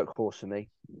absolute workhorse for me.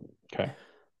 Okay.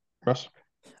 Russ?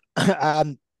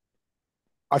 I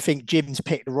think Jim's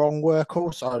picked the wrong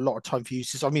workhorse. A lot of time for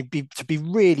Eustace. I mean, to be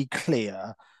really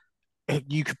clear,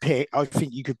 you could pick. I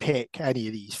think you could pick any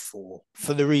of these 4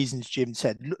 for the reasons Jim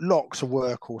said. Lock's a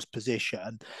workhorse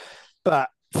position, but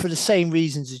for the same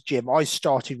reasons as Jim, I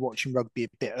started watching rugby a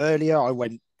bit earlier. I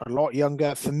went a lot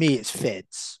younger. For me, it's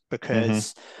Fids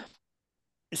because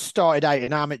it started out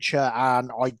in amateur, and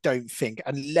I don't think,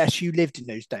 unless you lived in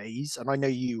those days, and I know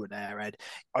you were there, Ed,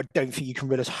 I don't think you can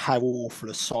realise how awful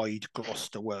a side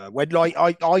Gloucester were. When, like,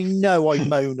 I know I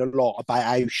moan a lot about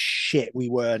how shit we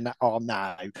are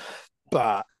now,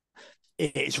 but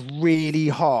it's really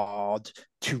hard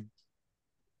to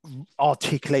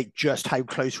articulate just how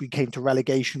close we came to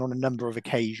relegation on a number of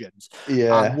occasions.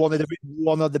 And one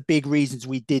of the big reasons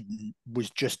we didn't was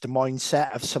just the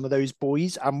mindset of some of those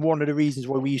boys. And one of the reasons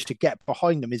why we used to get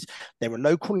behind them is they were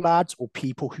local lads or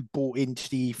people who bought into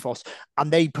the ethos, and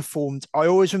they performed. I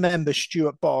always remember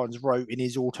Stuart Barnes wrote in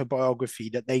his autobiography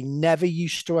that they never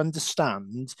used to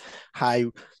understand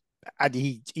how, and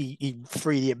he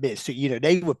freely admits that, you know,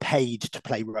 they were paid to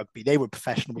play rugby. They were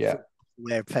professional before.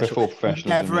 Before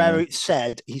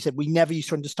professionalism, he said we never used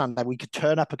to understand that we could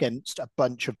turn up against a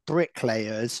bunch of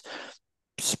bricklayers,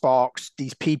 sparks,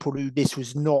 these people who this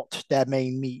was not their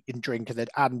main meat and drink,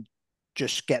 and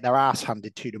just get their ass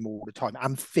handed to them all the time.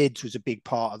 And Fids was a big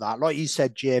part of that. Like you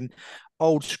said, Jim,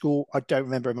 old school. I don't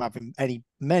remember him having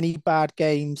many bad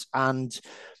games, and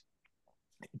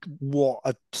what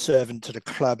a servant to the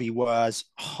club he was.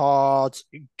 Hard,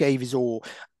 gave his all,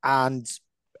 and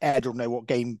Ed will know what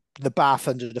game, the Bath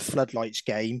under the floodlights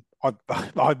game.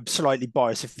 I'm slightly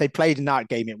biased. If they played in that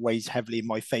game, it weighs heavily in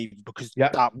my favour because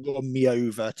that won me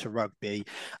over to rugby.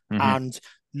 And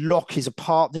Lock is a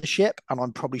partnership, and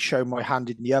I'm probably showing my hand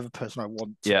in the other person I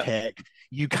want to pick.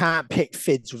 you can't pick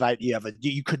Fids without the other.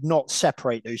 You could not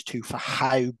separate those two for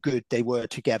how good they were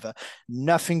together.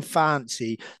 Nothing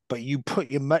fancy, but you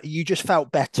just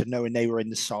felt better knowing they were in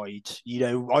the side.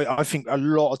 I think a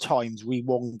lot of times we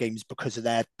won games because of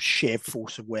their sheer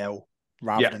force of will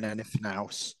rather than anything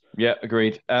else. Yeah,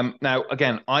 agreed. Now,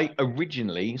 again, I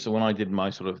originally, so when I did my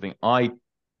sort of thing, I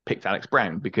picked Alex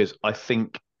Brown because I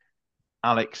think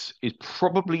Alex is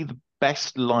probably the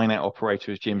best line-out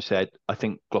operator, as Jim said, I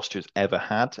think Gloucester's ever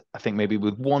had. I think maybe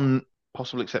with one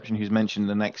possible exception who's mentioned in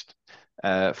the next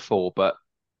 4, but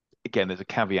again, there's a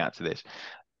caveat to this.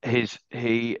 His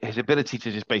ability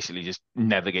to just basically just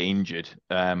never get injured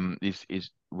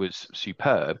was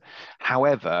superb.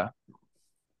 However,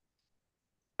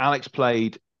 Alex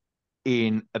played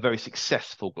in a very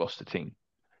successful Gloucester team.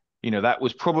 That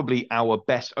was probably our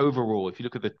best overall. If you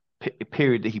look at the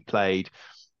period that he played,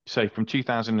 so from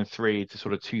 2003 to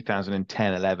sort of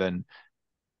 2010-11,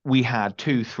 we had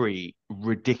 2-3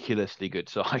 ridiculously good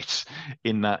sides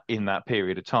in that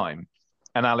period of time.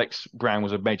 And Alex Brown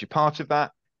was a major part of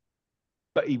that,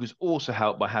 but he was also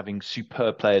helped by having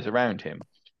superb players around him.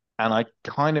 And I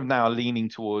kind of now are leaning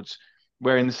towards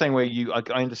where, in the same way I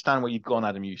understand where you've gone,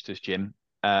 Adam Eustace, Jim,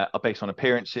 based on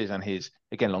appearances and his,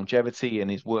 again, longevity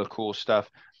and his workhorse stuff.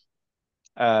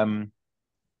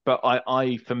 But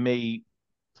I, for me,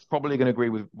 probably going to agree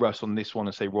with Russ on this one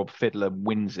and say Rob Fiddler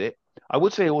wins it. I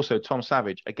would say also Tom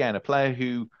Savage, again, a player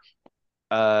who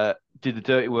did the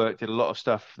dirty work, did a lot of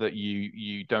stuff that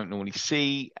you don't normally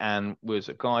see, and was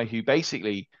a guy who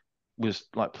basically was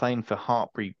like playing for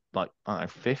Hartpury, like, I don't know,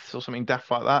 fifths or something daft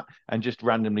like that, and just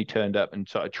randomly turned up and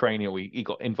started training, or he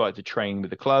got invited to train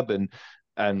with the club and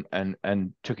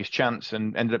took his chance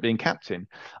and ended up being captain.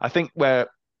 I think where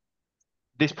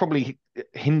this probably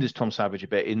hinders Tom Savage a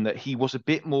bit in that he was a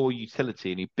bit more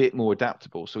utility and a bit more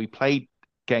adaptable. So he played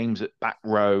games at back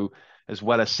row as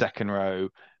well as second row.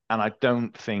 And I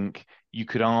don't think you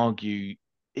could argue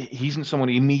he isn't someone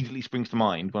who immediately springs to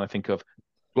mind when I think of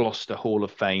Gloucester Hall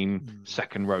of Fame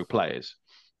second row players.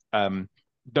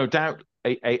 No doubt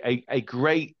a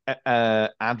great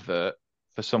advert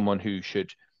for someone who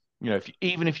should,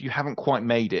 even if you haven't quite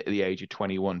made it at the age of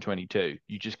 21, 22,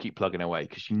 you just keep plugging away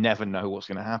because you never know what's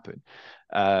going to happen.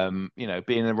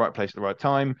 Being in the right place at the right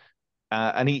time.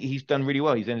 And he's done really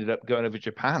well. He's ended up going over to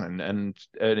Japan and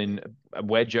earning a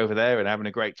wedge over there and having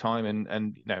a great time.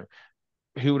 And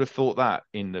who would have thought that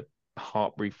in the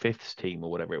Hartpury Fifths team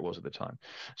or whatever it was at the time?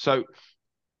 So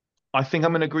I think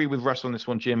I'm going to agree with Russ on this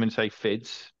one, Jim, and say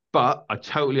Fids. But I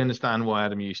totally understand why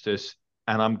Adam Eustace.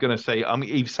 And I'm going to say I'm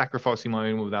even sacrificing my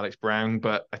own with Alex Brown.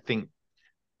 But I think,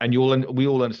 and we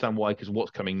all understand why, because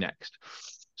what's coming next.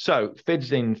 So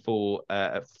Fids in for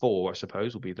 4, I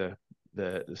suppose, will be the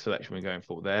selection we're going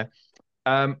for there.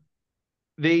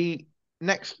 The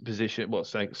next position,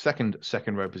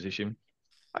 second row position.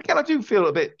 Again, I do feel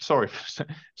a bit sorry.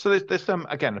 So there's some,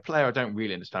 again, a player I don't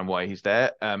really understand why he's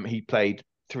there. He played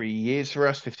 3 years for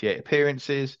us, 58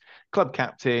 appearances, club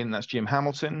captain. That's Jim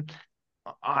Hamilton.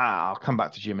 I'll come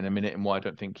back to Jim in a minute and why I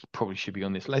don't think he probably should be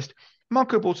on this list.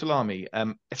 Marco Bortolami,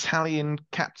 Italian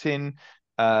captain.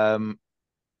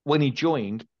 When he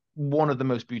joined, one of the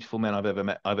most beautiful men I've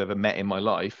ever met in my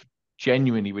life.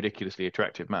 Genuinely ridiculously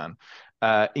attractive man,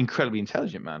 incredibly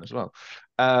intelligent man as well.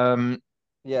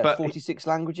 But 46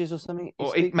 languages or something.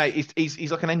 Mate,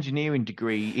 he's like an engineering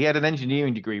degree. He had an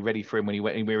engineering degree ready for him when he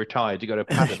retired to go to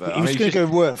Padova. He was going to go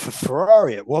work for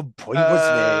Ferrari at one point,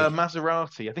 wasn't he?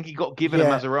 Maserati. I think he got given a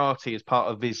Maserati as part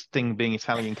of his thing being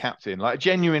Italian captain. Like,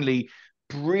 genuinely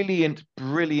brilliant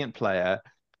player.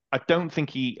 I don't think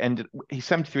he's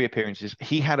 73 appearances.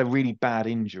 He had a really bad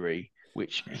injury,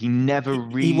 which he never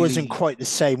really. He wasn't quite the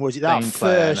same, was it?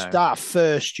 That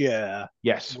first year,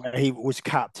 yes, where he was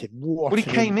captain. He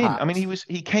came in. I mean,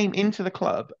 he came into the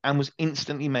club and was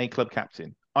instantly made club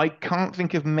captain. I can't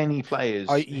think of many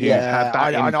players who've had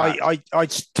that impact. I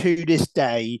to this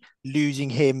day, losing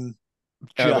him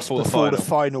just before the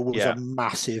final was a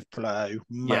massive blow.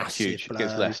 Massive blow.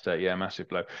 Against Leicester, massive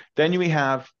blow. Then we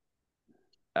have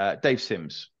Dave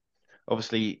Sims,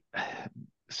 obviously,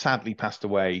 sadly passed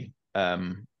away.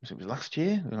 It was last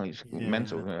year. It's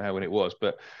mental when it was,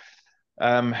 but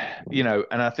and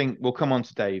I think we'll come on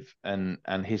to Dave and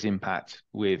his impact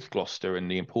with Gloucester and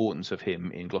the importance of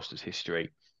him in Gloucester's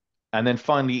history, and then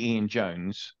finally Ian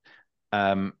Jones,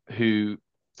 who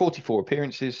 44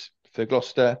 appearances for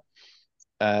Gloucester.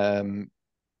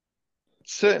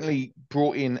 Certainly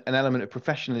brought in an element of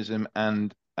professionalism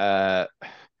and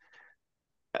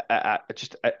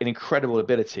just an incredible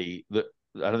ability that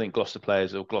I don't think Gloucester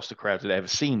players or Gloucester crowds had ever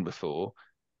seen before.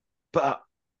 But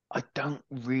I don't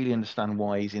really understand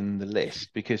why he's in the list,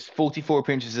 because 44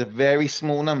 appearances is a very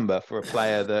small number for a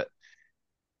player that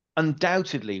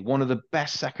undoubtedly one of the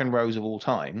best second rows of all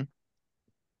time.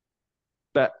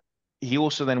 But he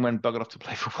also then went buggered off to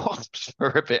play for Wasps for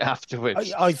a bit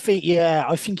afterwards. I think, yeah,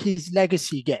 I think his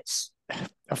legacy gets.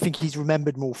 I think he's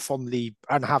remembered more fondly,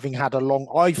 and having had a long.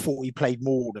 I thought he played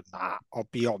more than that. I'll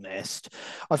be honest.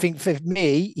 I think for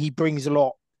me, he brings a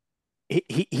lot.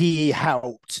 He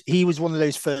helped. He was one of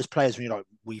those first players when you're like,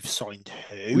 we've signed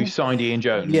who? We've signed Ian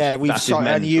Jones. Yeah, we've That's signed,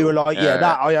 his and you were mentor. like, yeah,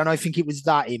 that. And I think it was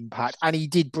that impact, and he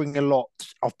did bring a lot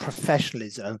of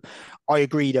professionalism. I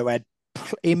agree, though, Ed.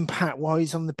 Impact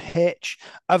wise on the pitch,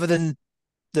 other than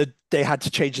they had to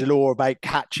change the law about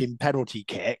catching penalty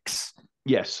kicks.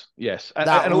 Yes.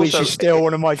 That and which also, is still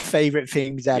one of my favourite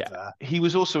things ever. Yeah, he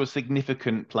was also a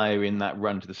significant player in that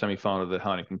run to the semi-final of the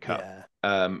Heineken Cup.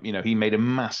 Yeah. He made a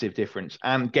massive difference,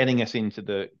 and getting us into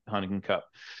the Heineken Cup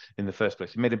in the first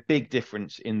place. He made a big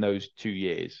difference in those 2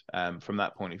 years from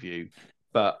that point of view.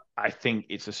 But I think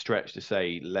it's a stretch to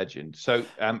say legend. So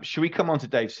should we come on to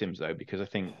Dave Sims, though? Because I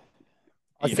think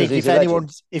if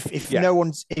anyone's,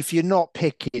 if you're not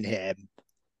picking him,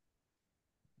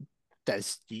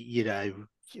 there's,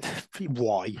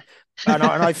 why? And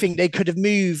I think they could have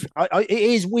moved. It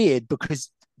is weird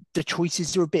because the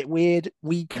choices are a bit weird.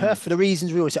 Weaker for the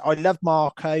reasons we always say. I love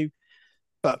Marco,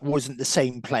 but wasn't the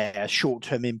same player.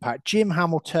 Short-term impact. Jim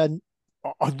Hamilton.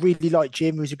 I really like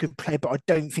Jim. He was a good player, but I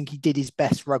don't think he did his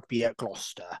best rugby at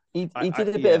Gloucester. He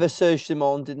did a bit of a Serge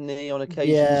Simon, didn't he, on occasions?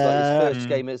 Yeah. Like his first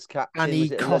game as captain, And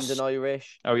was it London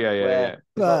Irish? Oh, yeah.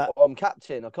 But I'm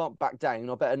captain. I can't back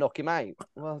down. I better knock him out.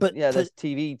 Well, but there's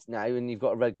TV now, and you've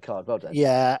got a red card. Well done.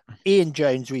 Yeah. Ian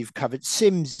Jones, we've covered.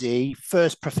 Simsy,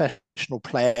 first professional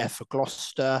player for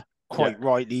Gloucester, quite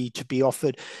rightly to be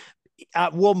offered.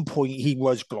 At one point, he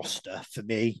was Gloucester for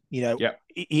me.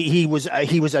 He was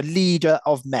a leader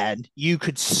of men. You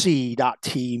could see that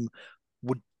team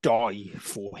would die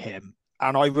for him.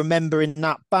 And I remember in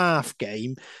that Bath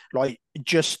game, like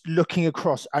just looking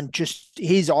across, and just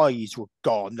his eyes were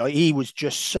gone. Like he was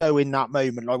just so in that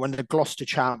moment, like when the Gloucester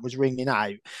chant was ringing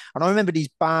out. And I remember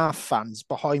these Bath fans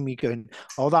behind me going,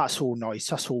 "Oh, that's all nice,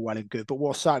 that's all well and good, but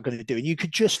what's that going to do?" And you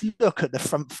could just look at the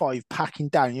front five packing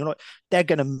down. You're like, they're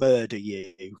going to murder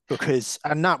you, because,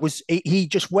 and that was he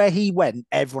just, where he went,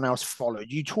 everyone else followed.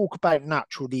 You talk about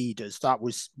natural leaders, that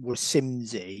was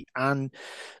Simsy. And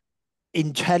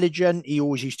intelligent. He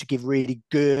always used to give really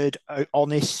good,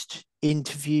 honest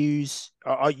interviews.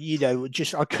 I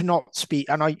cannot speak,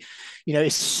 and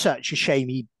it's such a shame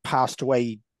he passed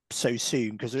away so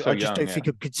soon, because I just don't think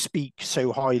I could speak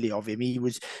so highly of him. He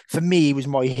was, for me, he was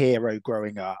my hero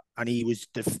growing up, and he was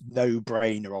the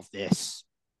no-brainer of this.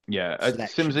 Yeah,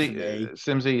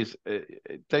 Simsy is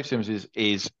Dave Sims is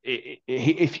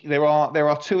if there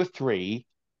are 2 or 3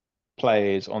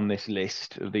 players on this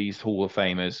list of these Hall of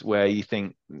Famers where you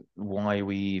think, why are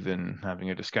we even having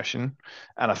a discussion?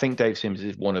 And I think Dave Sims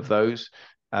is one of those.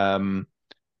 I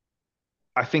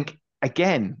think,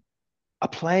 again, a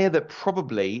player that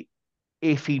probably,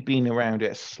 if he'd been around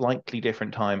at a slightly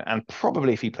different time, and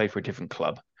probably if he played for a different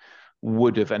club,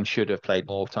 would have and should have played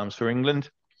more times for England.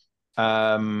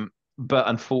 But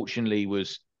unfortunately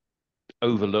was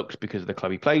overlooked because of the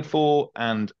club he played for,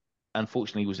 and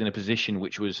unfortunately was in a position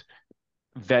which was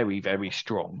very, very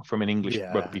strong from an English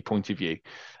rugby point of view.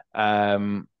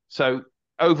 So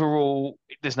overall,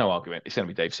 there's no argument. It's going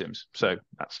to be Dave Sims. So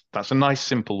that's a nice,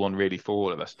 simple one, really, for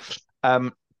all of us.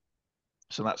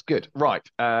 So that's good. Right.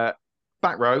 Back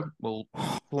row.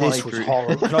 This was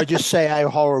horrible. Can I just say how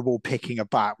horrible picking a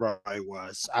back row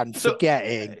was, and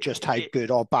forgetting just how good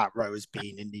our back row has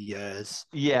been in the years?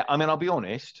 Yeah, I mean, I'll be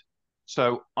honest.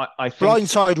 So I think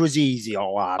blindside was easy.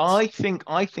 I think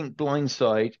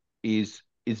blindside is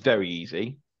very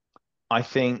easy. I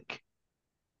think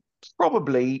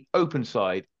probably open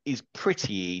side is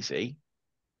pretty easy,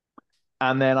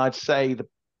 and then I'd say the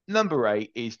number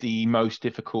 8 is the most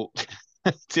difficult.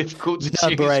 Difficult to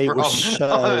number 8 choose was from. so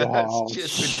hard.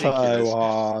 Just ridiculous. So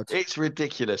hard. It's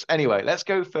ridiculous. Anyway, let's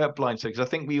go for blindside, because I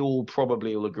think we all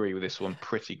probably will agree with this one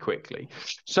pretty quickly.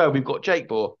 So we've got Jake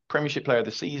Bohr, Premiership Player of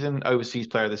the Season, Overseas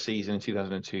Player of the Season in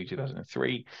 2002,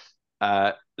 2003.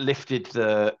 Lifted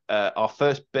our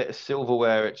first bit of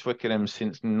silverware at Twickenham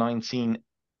since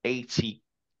 1982,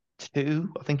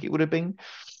 I think it would have been.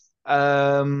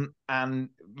 And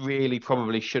really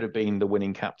probably should have been the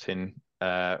winning captain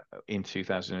in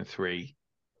 2003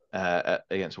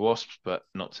 against Wasps, but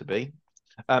not to be.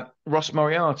 Ross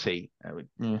Moriarty.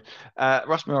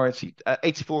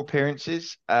 84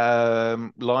 appearances,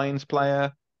 Lions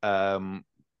player.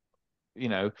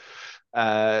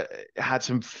 had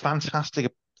some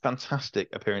fantastic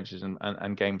appearances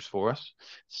and games for us.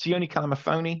 Sione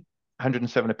Kalamafoni,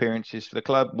 107 appearances for the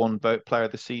club, won Player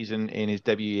of the Season in his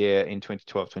debut year in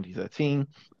 2012-2013.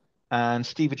 And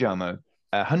Steve Ajomo,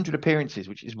 100 appearances,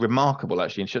 which is remarkable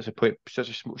actually in such a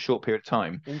short period of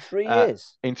time. In 3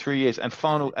 years. In 3 years, and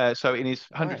so in his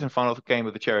 100th and final game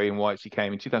of the Cherry and Whites, he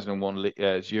came in 2001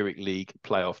 Zurich League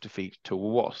playoff defeat to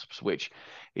Wasps, which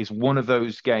is one of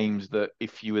those games that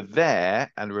if you were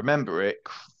there and remember it,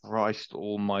 Christ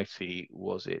Almighty,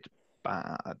 was it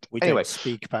bad? We don't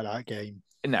speak about that game.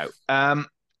 No,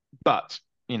 but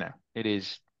it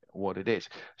is what it is.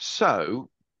 So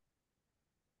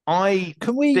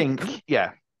Can we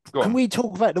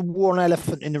talk about the one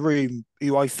elephant in the room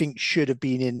who I think should have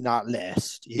been in that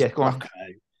list? Go on.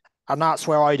 And that's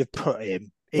where I'd have put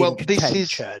him in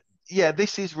contention.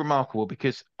 This is remarkable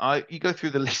because you go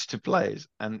through the list of players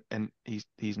and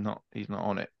he's not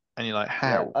on it, and you're like,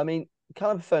 how? Yeah, I mean,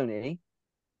 Kalamafoni,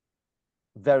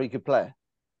 very good player.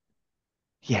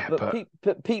 Yeah, but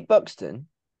Pete Buxton,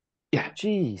 yeah,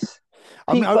 jeez.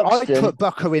 I mean, I put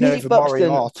Bucko in over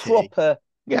Moriarty. Proper.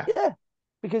 Yeah,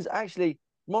 because actually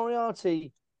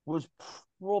Moriarty was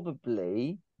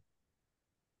probably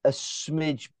a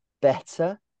smidge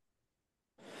better.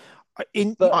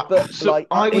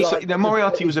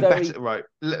 Moriarty was a better. Right,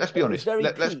 let's be honest.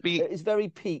 It's very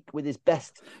peak with his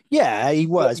best. Yeah, he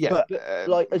was. But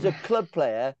as a club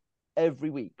player, every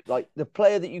week, like the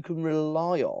player that you can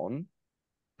rely on,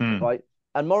 right?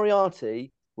 And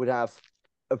Moriarty would have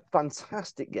a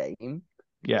fantastic game.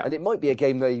 Yeah, and it might be a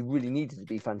game where he really needed to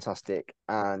be fantastic,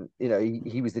 and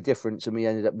he was the difference, and we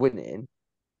ended up winning.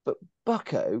 But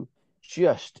Bucko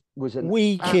just was an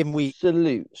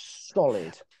absolute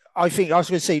solid. I think I was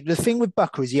going to say the thing with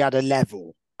Bucko is he had a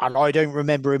level, and I don't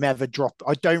remember him ever drop.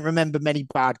 I don't remember many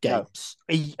bad games.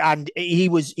 No. He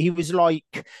was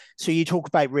like, so you talk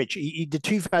about the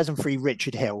 2003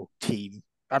 Richard Hill team.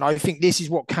 And I think this is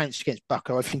what counts against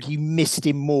Bucko. I think you missed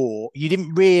him more. You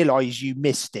didn't realise you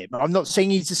missed him. I'm not saying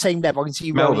he's the same level. I can see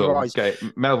you rolling your eyes.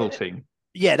 Melville team.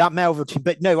 Yeah, that Melville team.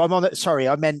 But no, I'm on that. Sorry,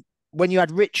 I meant when you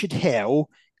had Richard Hill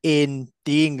in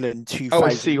the England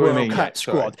 2000 World Cup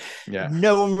squad. Yeah.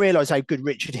 No one realised how good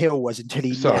Richard Hill was until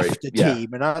he left the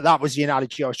team. And that was the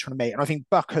analogy I was trying to make. And I think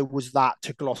Bucko was that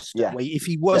to Gloucester. Yeah, where if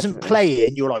he wasn't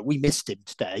playing, you're like, we missed him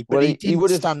today. But he didn't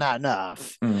stand out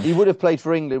enough. He would have played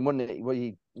for England, wouldn't he? Where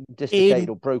he dislocated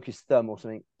or broke his thumb or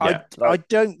something. Yeah. I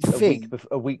don't think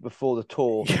a week before the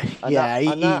tour. And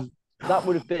that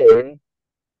would have been,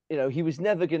 he was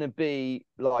never going to be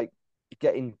like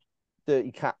getting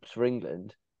 30 caps for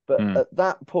England. But at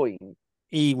that point,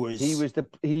 he was the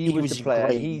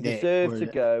player. He deserved to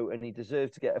go, and he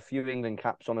deserved to get a few England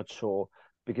caps on a tour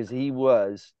because he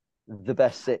was the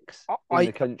best six in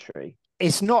the country.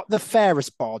 It's not the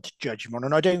fairest bar to judge him on,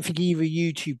 and I don't think either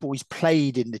you two boys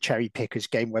played in the Cherry Pickers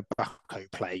game where Bucko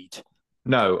played.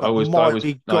 No, I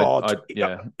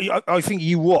think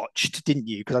you watched, didn't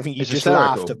you? Because I think you just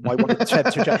laughed at my one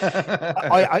attempt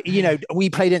to. We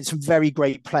played in some very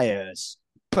great players.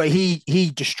 But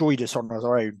he destroyed us on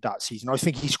our own that season. I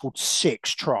think he scored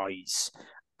 6 tries.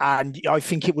 And I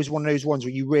think it was one of those ones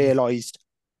where you realised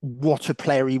what a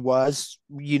player he was,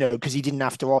 because he didn't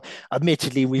have to.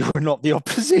 Admittedly, we were not the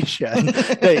opposition.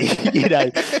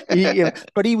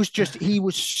 But he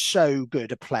was so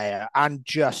good a player and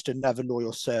just another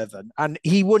loyal servant. And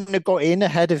he wouldn't have got in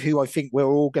ahead of who I think we're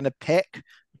all going to pick.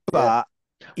 But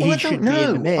he should be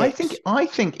in the mix. I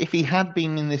think if he had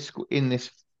been in this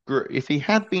if he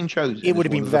had been chosen, it would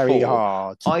have been very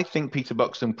hard. I think Peter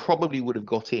Buxton probably would have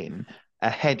got in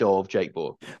ahead of Jake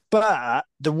Bourke. But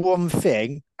the one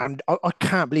thing, and I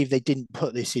can't believe they didn't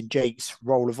put this in Jake's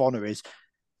roll of honour, is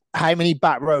how many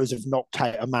back rows have knocked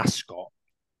out a mascot?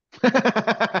 That's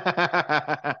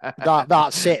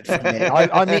it for me.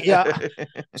 I mean, yeah.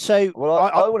 So,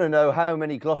 I want to know how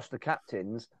many Gloucester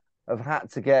captains have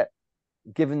had to get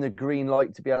given the green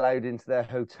light to be allowed into their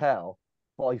hotel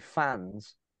by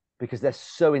fans because they're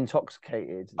so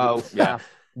intoxicated that the staff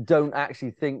don't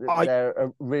actually think that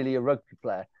they're really a rugby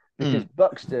player. Because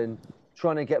Buxton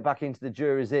trying to get back into the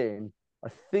Jurors Inn, I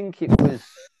think it was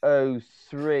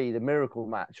 03, the miracle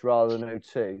match, rather than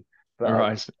 02.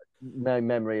 But no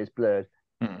memory is blurred.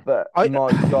 But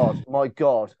my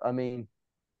God, I mean,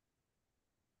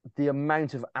 the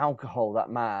amount of alcohol that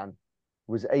man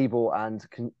was able, and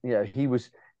he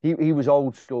was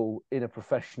old school in a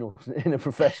professional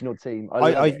team.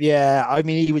 I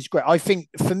mean, he was great. I think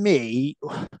for me,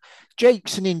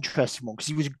 Jake's an interesting one because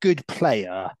he was a good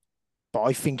player, but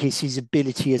I think it's his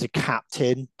ability as a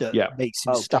captain that makes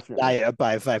him stand out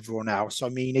above everyone else. I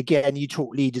mean, again, you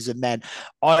talk leaders of men.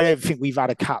 I don't think we've had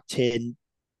a captain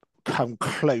come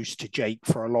close to Jake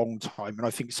for a long time, and I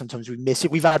think sometimes we miss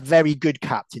it. We've had very good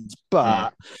captains,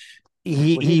 but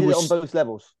he did was it on both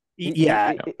levels.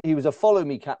 He was a follow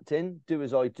me captain, do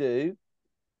as I do,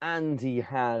 and he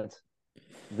had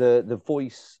the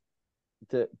voice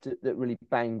that really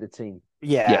banged the team.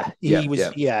 He was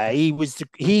a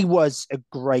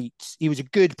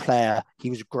good player. He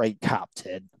was a great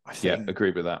captain. I think. Yeah,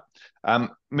 agreed with that.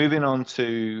 Moving on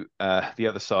to the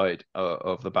other side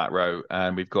of the back row,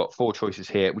 and we've got 4 choices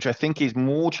here, which I think is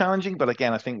more challenging. But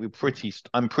again, I think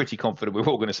I'm pretty confident we're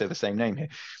all going to say the same name here.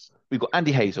 We've got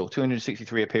Andy Hazel,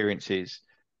 263 appearances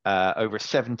over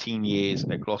 17 years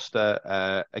at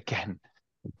Gloucester. Again,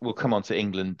 we'll come on to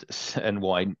England and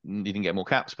why he didn't get more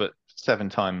caps, but 7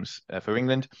 times for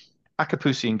England.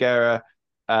 Akapusi Ngera,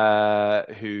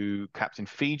 who captained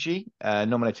Fiji,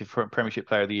 nominated for Premiership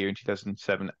Player of the Year in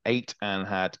 2007-8 and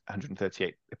had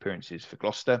 138 appearances for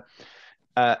Gloucester.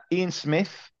 Ian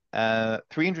Smith,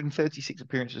 336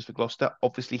 appearances for Gloucester.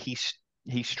 Obviously,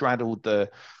 he straddled the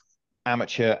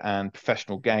amateur and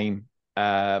professional game,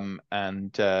 and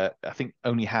I think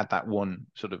only had that one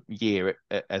sort of year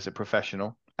as a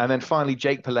professional. And then finally,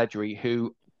 Jake Pelledri,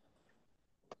 who,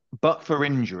 but for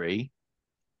injury,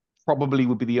 probably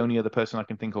would be the only other person I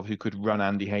can think of who could run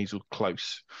Andy Hazel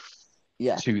close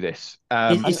to this.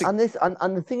 And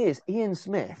the thing is, Ian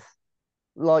Smith's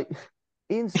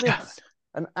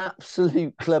an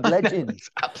absolute club legend.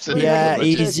 Absolutely. Yeah,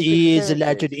 he is a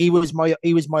legend. He was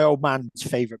my old man's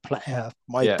favourite player.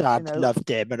 My dad loved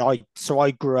him, and I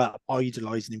grew up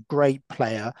idolising him. Great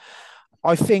player.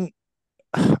 I think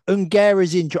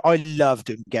Ungera's injury. I loved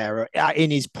Ungera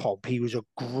in his pomp. He was a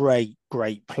great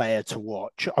player to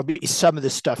watch. I mean, some of the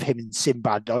stuff him and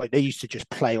Sinbad, they used to just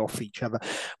play off each other.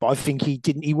 But I think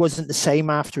he wasn't the same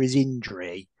after his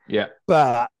injury. Yeah,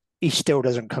 but he still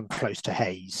doesn't come close to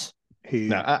Hayes.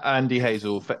 Andy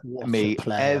Hazel for me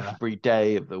every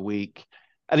day of the week.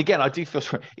 And again, I do feel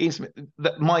sorry. Ian Smith,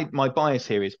 my bias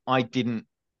here is I don't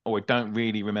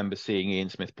really remember seeing Ian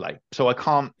Smith play. So I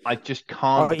just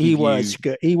can't. He was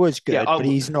good. He was good, but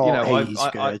he's not Hayes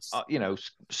good.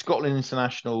 Scotland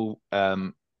international,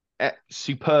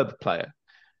 superb player.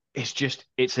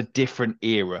 It's a different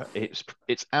era.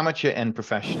 It's amateur and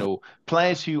professional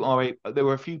players there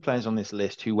were a few players on this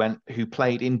list who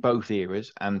played in both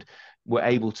eras and were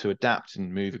able to adapt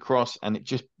and move across, and it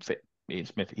just fit Ian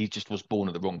Smith. He just was born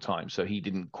at the wrong time, so he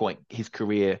didn't quite. His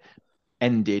career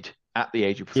ended at the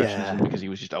age of professionalism because he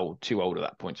was just too old at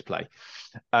that point to play.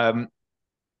 Not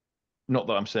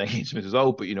that I'm saying Ian Smith is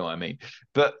old, but you know what I mean.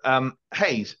 But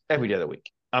Hayes every day of the week.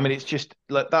 I mean, it's just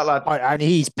like that lad, and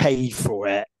he's paid for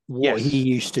it. What he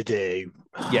used to do.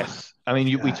 Yes, I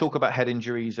mean, we talk about head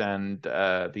injuries and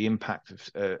the impact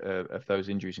of those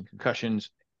injuries and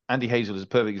concussions. Andy Hazel is a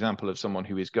perfect example of someone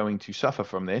who is going to suffer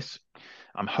from this.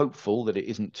 I'm hopeful that it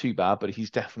isn't too bad, but he's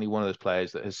definitely one of those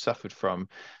players that has suffered from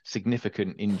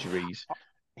significant injuries.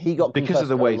 He got because of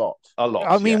the way a lot.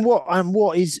 I mean, what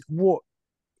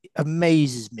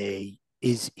amazes me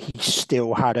is he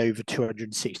still had over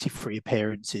 263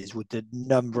 appearances with the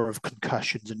number of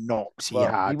concussions and knocks he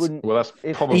had. That's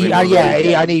probably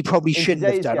and he probably shouldn't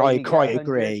have done. I quite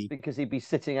agree because he'd be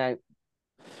sitting out.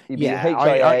 He'd be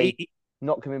HIA,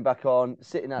 not coming back on,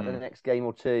 sitting out the next game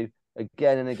or two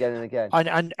again and again and again.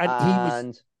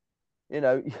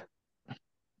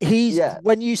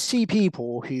 When you see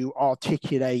people who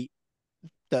articulate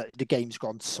that the game's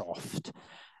gone soft,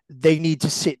 they need to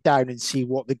sit down and see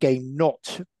what the game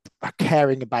not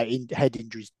caring about head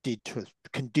injuries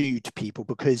can do to people,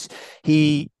 because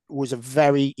he's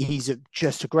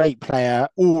just a great player,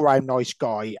 all round nice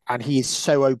guy, and he is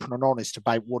so open and honest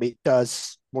about what it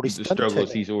does, what he's the done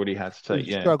struggles to he's already had to take.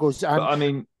 Struggles, but I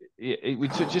mean,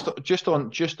 just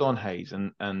on Hayes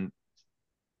and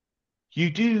you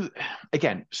do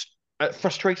again,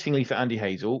 frustratingly for Andy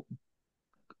Hazel.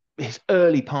 His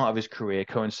early part of his career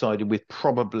coincided with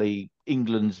probably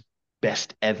England's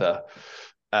best ever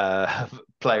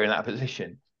player in that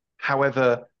position.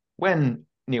 However, when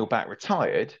Neil Back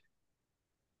retired,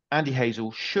 Andy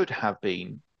Hazel should have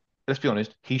been, let's be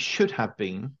honest, he should have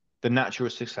been the natural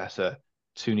successor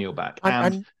to Neil Back.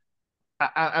 And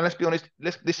let's be honest,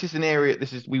 this is an area,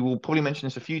 we will probably mention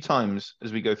this a few times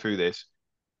as we go through this.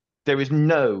 There is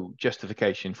no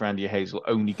justification for Andy Hazel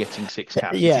only getting 6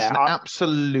 caps. It's an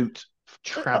absolute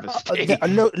travesty.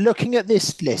 Looking at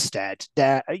this list, Ed,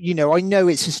 I know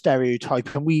it's a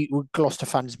stereotype, and we Gloucester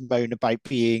fans moan about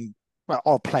being well,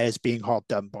 our players being hard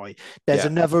done by. There's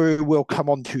another who we'll come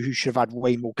on to who should have had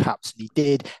way more caps than he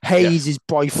did. Hayes is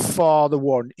by far the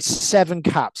one. 7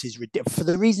 caps is ridiculous. For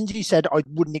the reasons you said, I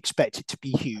wouldn't expect it to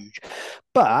be huge.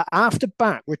 But after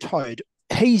Back retired,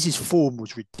 Hayes' form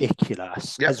was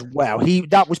ridiculous as well.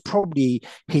 That was probably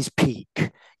his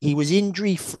peak. He was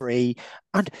injury free,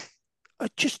 and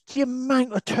just the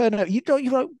amount of turnover.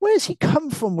 You're like, where's he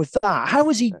come from with that? How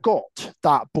has he got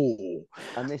that ball?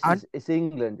 And it's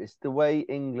England. It's the way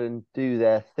England do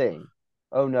their thing.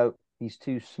 Oh no, he's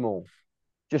too small.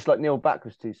 Just like Neil Back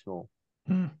was too small.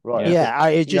 Right. Yeah,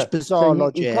 it's just bizarre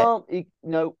logic. He can't.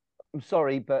 No, I'm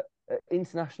sorry, but at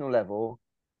international level,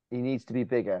 he needs to be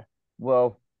bigger.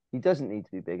 Well, he doesn't need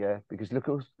to be bigger because look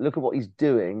at what he's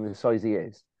doing, the size he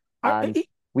is, and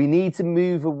we need to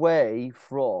move away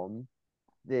from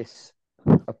this.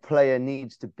 A player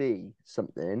needs to be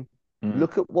something.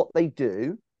 Look at what they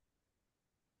do,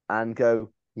 and go,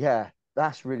 yeah,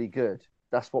 that's really good.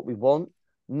 That's what we want.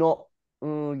 Not,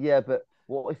 but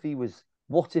what if he was?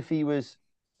 What if he was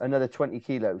another 20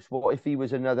 kilos? What if he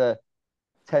was another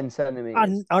 10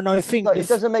 centimeters? And I think it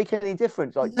doesn't make any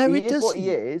difference. Like, no, he is what he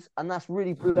is, and that's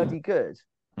really bloody good.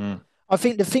 I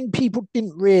think the thing people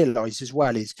didn't realise as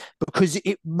well is because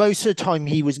most of the time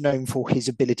he was known for his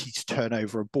ability to turn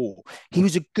over a ball. He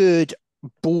was a good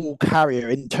ball carrier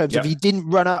in terms of he didn't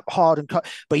run up hard and cut,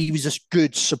 but he was a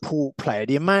good support player.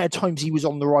 The amount of times he was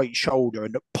on the right shoulder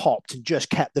and it popped and just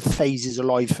kept the phases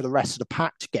alive for the rest of the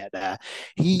pack to get there.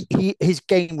 His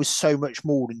game was so much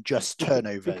more than just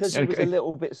turnovers. Because he was a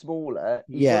little bit smaller,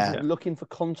 he wasn't looking for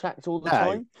contact all the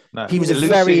time. No. He was a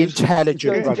very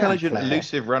intelligent,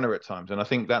 elusive runner at times, and I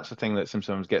think that's the thing that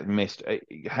sometimes gets missed.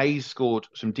 Hayes scored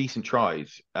some decent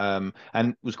tries and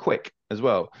was quick as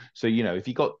well. So, if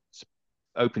you got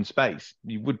open space,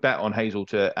 you would bet on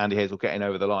Andy Hazel getting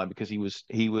over the line because he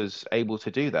was able to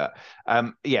do that.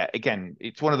 Again,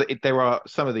 it's one of there are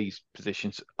some of these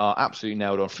positions are absolutely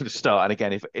nailed on from the start. And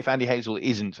again, if Andy Hazel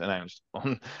isn't announced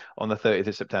on the 30th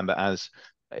of September as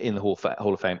in the Hall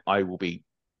of Fame, I will be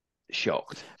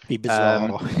shocked. Be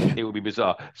bizarre. It will be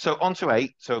bizarre. So on to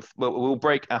 8. So we'll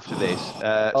break after this.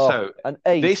 And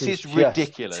 8 this is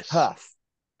ridiculous. Tough.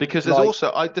 Because there's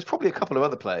there's probably a couple of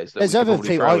other players. There's other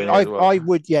things.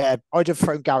 I'd have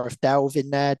thrown Gareth Delve in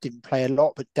there. Didn't play a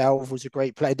lot, but Delve was a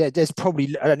great player. There's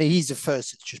probably, and he's the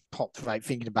first that's just popped without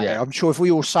thinking about it. I'm sure if we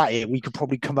all sat here, we could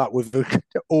probably come up with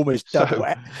almost double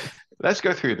it. Let's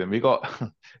go through them. We got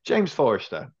James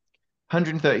Forrester,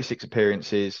 136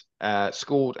 appearances,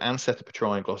 scored and set up a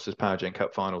try in Gloucester's Powergen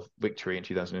Cup final victory in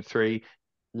 2003.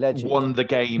 Legend. Won the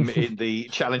game in the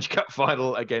Challenge Cup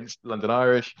final against London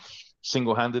Irish.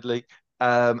 Single-handedly.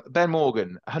 Ben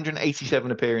Morgan, 187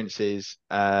 appearances,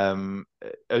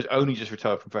 only just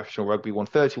retired from professional rugby, won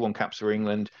 31 caps for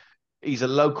England. He's a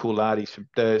local lad. He's from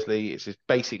Dursley. It's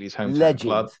basically his hometown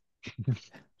club.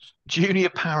 Junior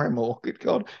Paramore, good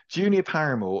God. Junior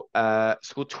Paramore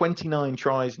scored 29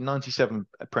 tries, 97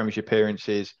 Premiership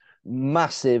appearances.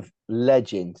 Massive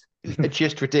legend.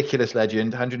 Just ridiculous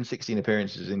legend, 116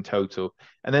 appearances in total.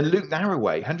 And then Luke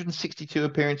Narroway, 162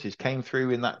 appearances, came through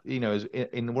in that,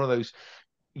 in one of those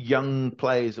young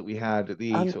players that we had at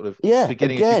the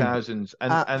beginning of 2000s.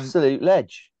 Absolute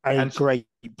ledge. And great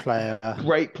player.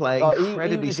 Great play,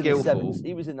 incredibly skillful.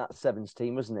 He was in that sevens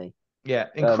team, wasn't he? Yeah,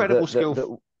 incredible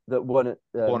skillful. That won at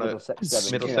Middlesex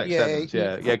Sevens. Middlesex Sevens,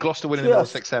 yeah. Gloucester winning the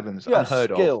Middlesex Sevens,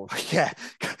 unheard of. Yeah,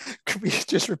 could we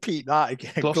just repeat that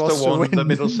again? Gloucester won the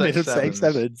Middlesex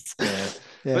Sevens.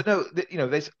 Yeah. But no,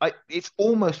 it's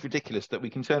almost ridiculous that we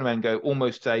can turn around and go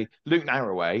almost say Luke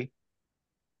Narroway.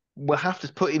 We'll have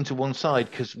to put him to one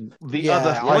side because the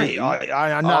other three,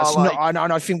 and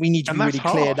I think we need to be really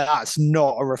clear that that's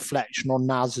not a reflection on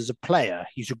Naz as a player.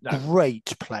 He's a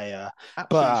great player,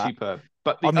 absolutely superb.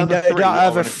 But that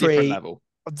other three, level.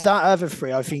 That other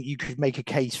three, I think you could make a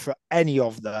case for any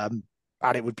of them,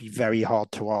 and it would be very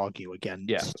hard to argue against.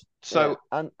 Yeah. So,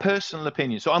 personal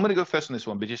opinion. So, I'm going to go first on this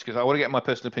one, but just because I want to get my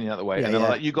personal opinion out of the way, and then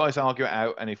I'll let you guys argue it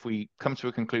out. And if we come to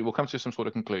a conclusion, we'll come to some sort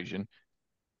of conclusion,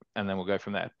 and then we'll go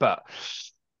from there. But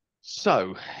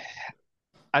so,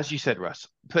 as you said, Russ,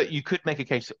 but you could make a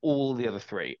case for all the other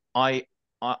three.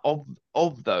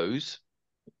 Of those,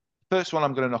 first one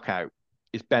I'm going to knock out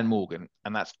is Ben Morgan,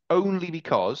 and that's only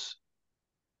because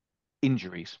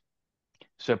injuries.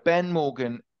 So Ben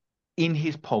Morgan, in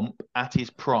his pomp, at his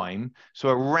prime, so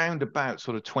around about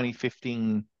sort of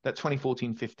 2015, that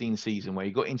 2014-15 season where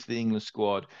he got into the England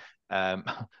squad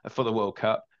for the World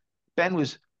Cup, Ben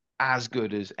was as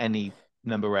good as any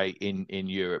number 8 in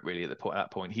Europe, really, at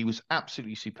that point. He was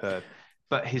absolutely superb.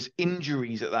 But his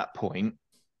injuries at that point,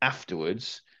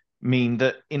 afterwards, mean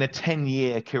that in a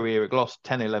 10-year career at Gloucester,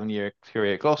 10, 11-year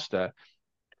career at Gloucester,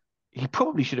 he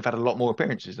probably should have had a lot more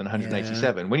appearances than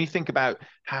 187. When you think about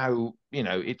how,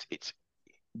 it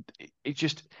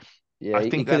just, Yeah, I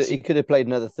think he could have played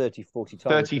another 30, 40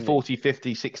 times. 30, 40,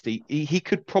 50, 60. He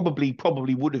could probably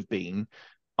would have been,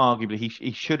 arguably,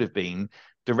 he should have been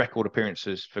the record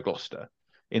appearances for Gloucester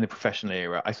in the professional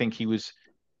era. I think it's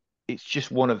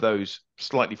just one of those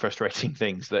slightly frustrating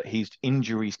things that his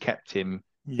injuries kept him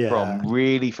from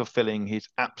really fulfilling his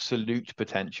absolute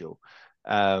potential.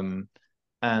 That's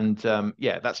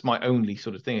my only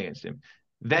sort of thing against him.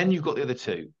 Then you've got the other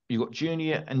two. You've got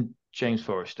Junior and James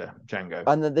Forrester, Django.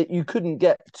 And that you couldn't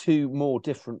get two more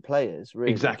different players,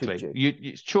 really. Exactly.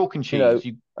 It's chalk and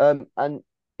cheese.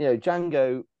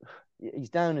 Django, he's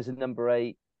down as a number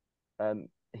 8.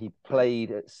 He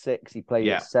played at 6. He played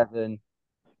at 7.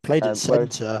 Played at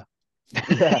centre.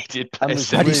 Yeah, he did play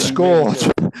and he scored.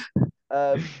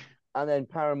 And then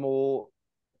Paramore,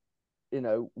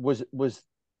 was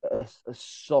a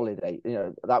solid 8.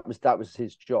 That was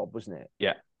his job, wasn't it?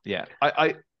 Yeah.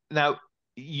 I now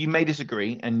you may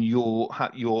disagree, and you're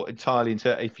entirely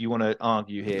if you want to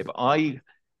argue here, but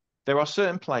there are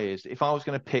certain players. If I was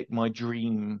going to pick my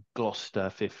dream Gloucester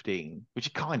 15,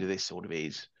 which kind of this sort of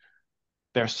is,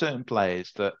 there are certain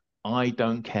players that I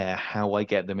don't care how I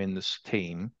get them in this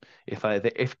team.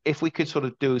 If we could sort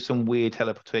of do some weird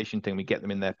teleportation thing, we get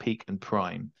them in their peak and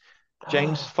prime.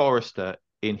 James Forrester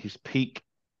in his peak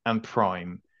and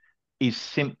prime is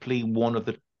simply one of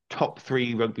the top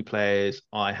 3 rugby players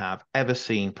I have ever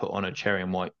seen put on a cherry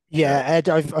and white. Yeah, Ed,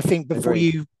 I think before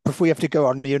you have to go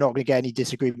on, you're not going to get any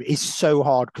disagreement. It's so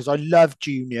hard because I love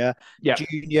Junior. Yeah.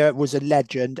 Junior was a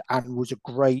legend and was a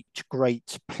great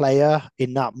player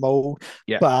in that mould.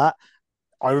 Yeah. But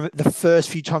I remember the first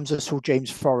few times I saw James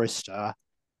Forrester,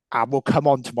 and we'll come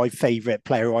on to my favourite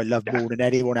player I love more than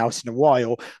anyone else in a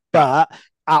while. But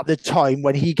at the time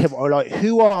when he came, I was like,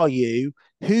 who are you?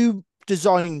 Who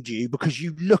designed you? Because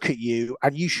you look at you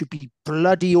and you should be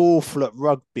bloody awful at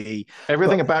rugby.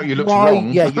 Everything about you looks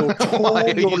wrong. Yeah, you're tall,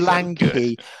 you're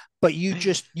lanky, but you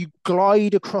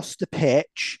glide across the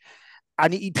pitch.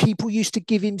 And people used to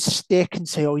give him stick and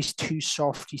say, "Oh, he's too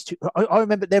soft. He's too." I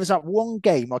remember there was that one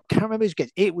game. I can't remember his game.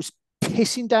 It was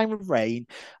pissing down with rain,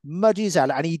 muddy as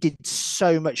hell, and he did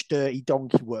so much dirty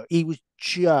donkey work. He was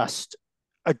just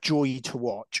a joy to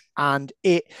watch, and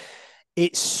he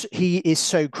is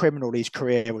so criminal. His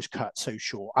career was cut so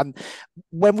short. And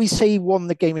when we say he won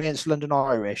the game against London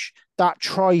Irish, that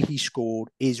try he scored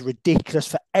is ridiculous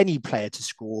for any player to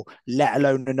score, let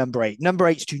alone a number 8. Number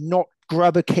 8s do not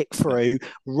grab a kick through,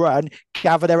 run,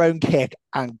 gather their own kick,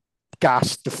 and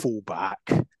gas the fullback.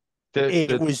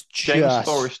 James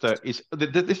Forrester is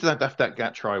this is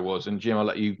that try was, and Jim, I'll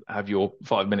let you have your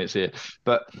 5 minutes here,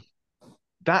 but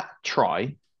that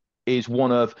try is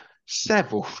one of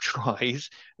several tries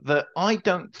that I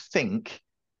don't think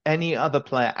any other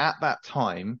player at that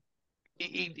time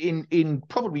in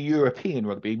probably European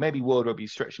rugby, maybe world rugby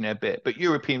stretching there a bit, but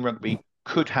European rugby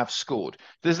could have scored.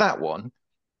 There's that one.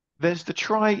 There's the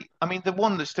try. I mean, the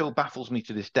one that still baffles me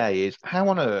to this day is how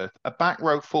on earth a back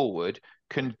row forward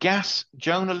can gas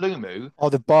Jonah Lumu. Oh,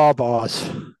 the bars.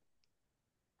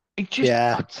 It's just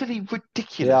utterly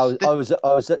ridiculous. Yeah, I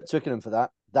was at Twickenham for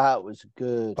that. That was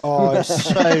good. Oh, it's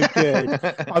so good.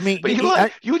 I mean, but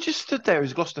you just stood there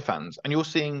as Gloucester fans, and you're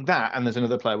seeing that, and there's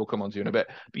another player we'll come on to in a bit.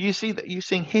 But you see that you're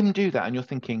seeing him do that, and you're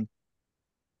thinking,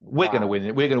 we're going to win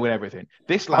it. We're going to win everything.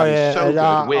 This lad is so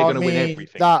good. We're going to win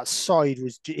everything. That side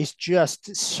it's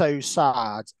just so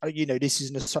sad. This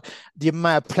isn't the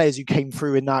amount of players who came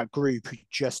through in that group who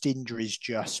just injuries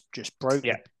just broke.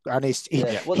 Yeah, and that's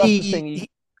the thing.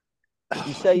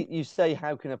 You say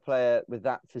how can a player with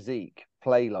that physique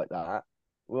play like that?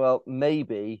 Well,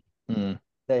 maybe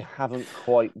they haven't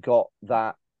quite got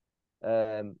that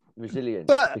resilience.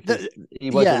 But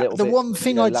he was a little bit, one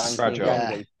thing I'd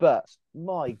say, but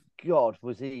my God,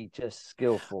 was he just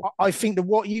skillful? I think that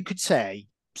what you could say.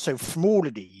 So from all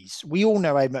of these, we all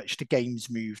know how much the game's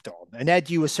moved on. And Ed,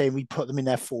 you were saying we put them in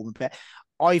their form a bit.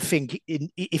 I think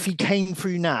if he came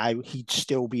through now, he'd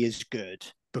still be as good.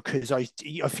 Because I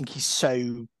think he's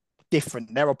so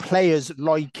different. There are players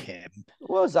like him.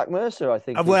 Well, Zach Mercer, I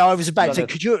think. Well, I was about to say,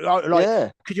 could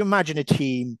you imagine a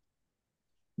team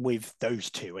with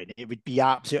those two in it? It would be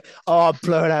absolute. Oh,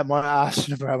 blowing out my ass.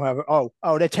 Oh,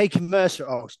 they're taking Mercer.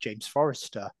 Oh, it's James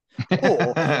Forrester.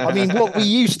 Or, I mean, what we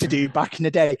used to do back in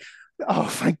the day. Oh,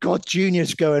 thank God,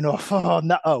 Junior's going off. Oh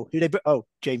no. Oh,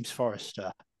 James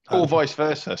Forrester. Or vice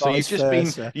versa. So Vice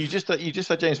versa. you just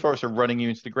had James Forrester running you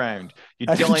into the ground.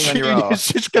 You're And dying on your Junior's ass.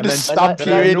 just going to then- stab then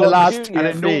you an in the enormous- last an 2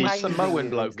 enormous feet. Samoan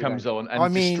bloke comes on and I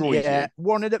mean, destroys yeah, you.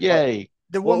 one of the Yay.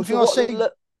 the one thing I'll say.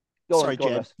 Sorry,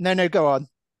 Jim. Russ. No, go on.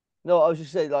 No, I was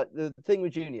just saying, like the thing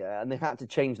with Junior, and they had to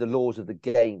change the laws of the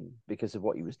game because of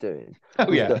what he was doing.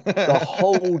 Oh yeah, the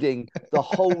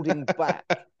holding back.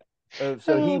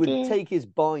 So he would take his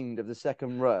bind of the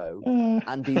second row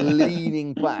and be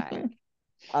leaning back,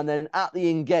 and then at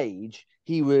the engage,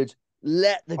 he would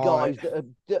let the guys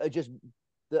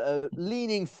that are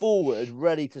leaning forward,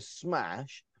 ready to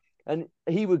smash, and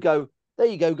he would go, "There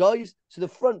you go, guys." So the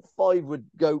front five would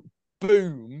go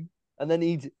boom, and then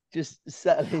he'd just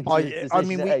settle into his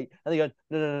position at 8. And they go,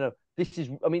 no. This is,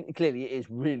 I mean, clearly it is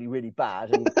really, really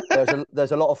bad. And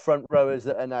there's a lot of front rowers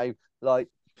that are now like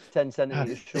 10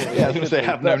 centimeters short. Yeah, they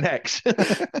have no necks.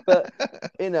 But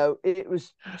it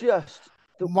was just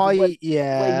the way he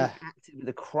acted with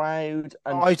the crowd.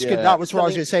 And that was what I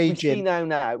was going to say, Jim.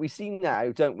 We see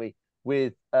now, don't we,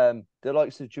 with the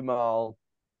likes of Jamal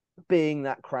being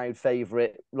that crowd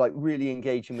favourite, like really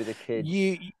engaging with the kids.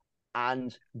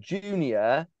 And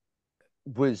Junior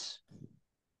was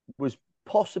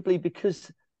possibly, because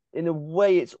in a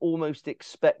way it's almost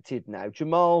expected now.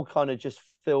 Jamal kind of just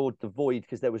filled the void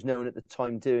because there was no one at the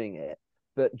time doing it.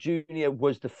 But Junior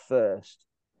was the first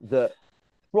that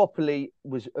properly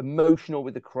was emotional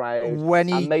with the crowd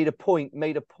and made a point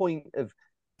of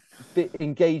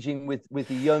engaging with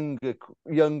the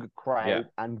younger crowd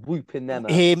and whooping them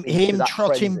up. Him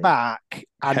trotting frenzy. Back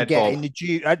and head getting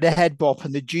the head bop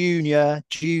and the junior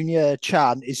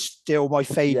chant is still my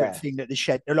favourite thing that the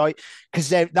shed, like, because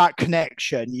that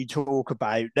connection you talk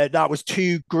about, that was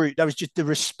two group, that was just the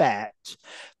respect.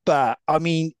 But I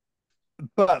mean,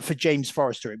 for James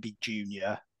Forrester, it'd be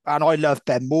Junior. And I love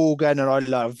Ben Morgan and I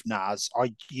love Naz.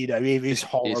 It is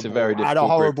horrible. It's a very difficult and a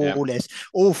horrible group, list.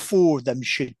 All four of them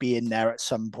should be in there at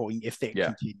some point if it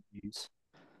continues.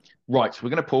 Right, so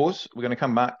we're going to pause. We're going to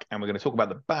come back and we're going to talk about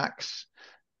the backs.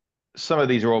 Some of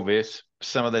these are obvious.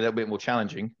 Some of them are a little bit more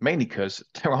challenging, mainly because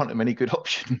there aren't many good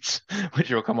options, which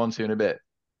we'll come on to in a bit.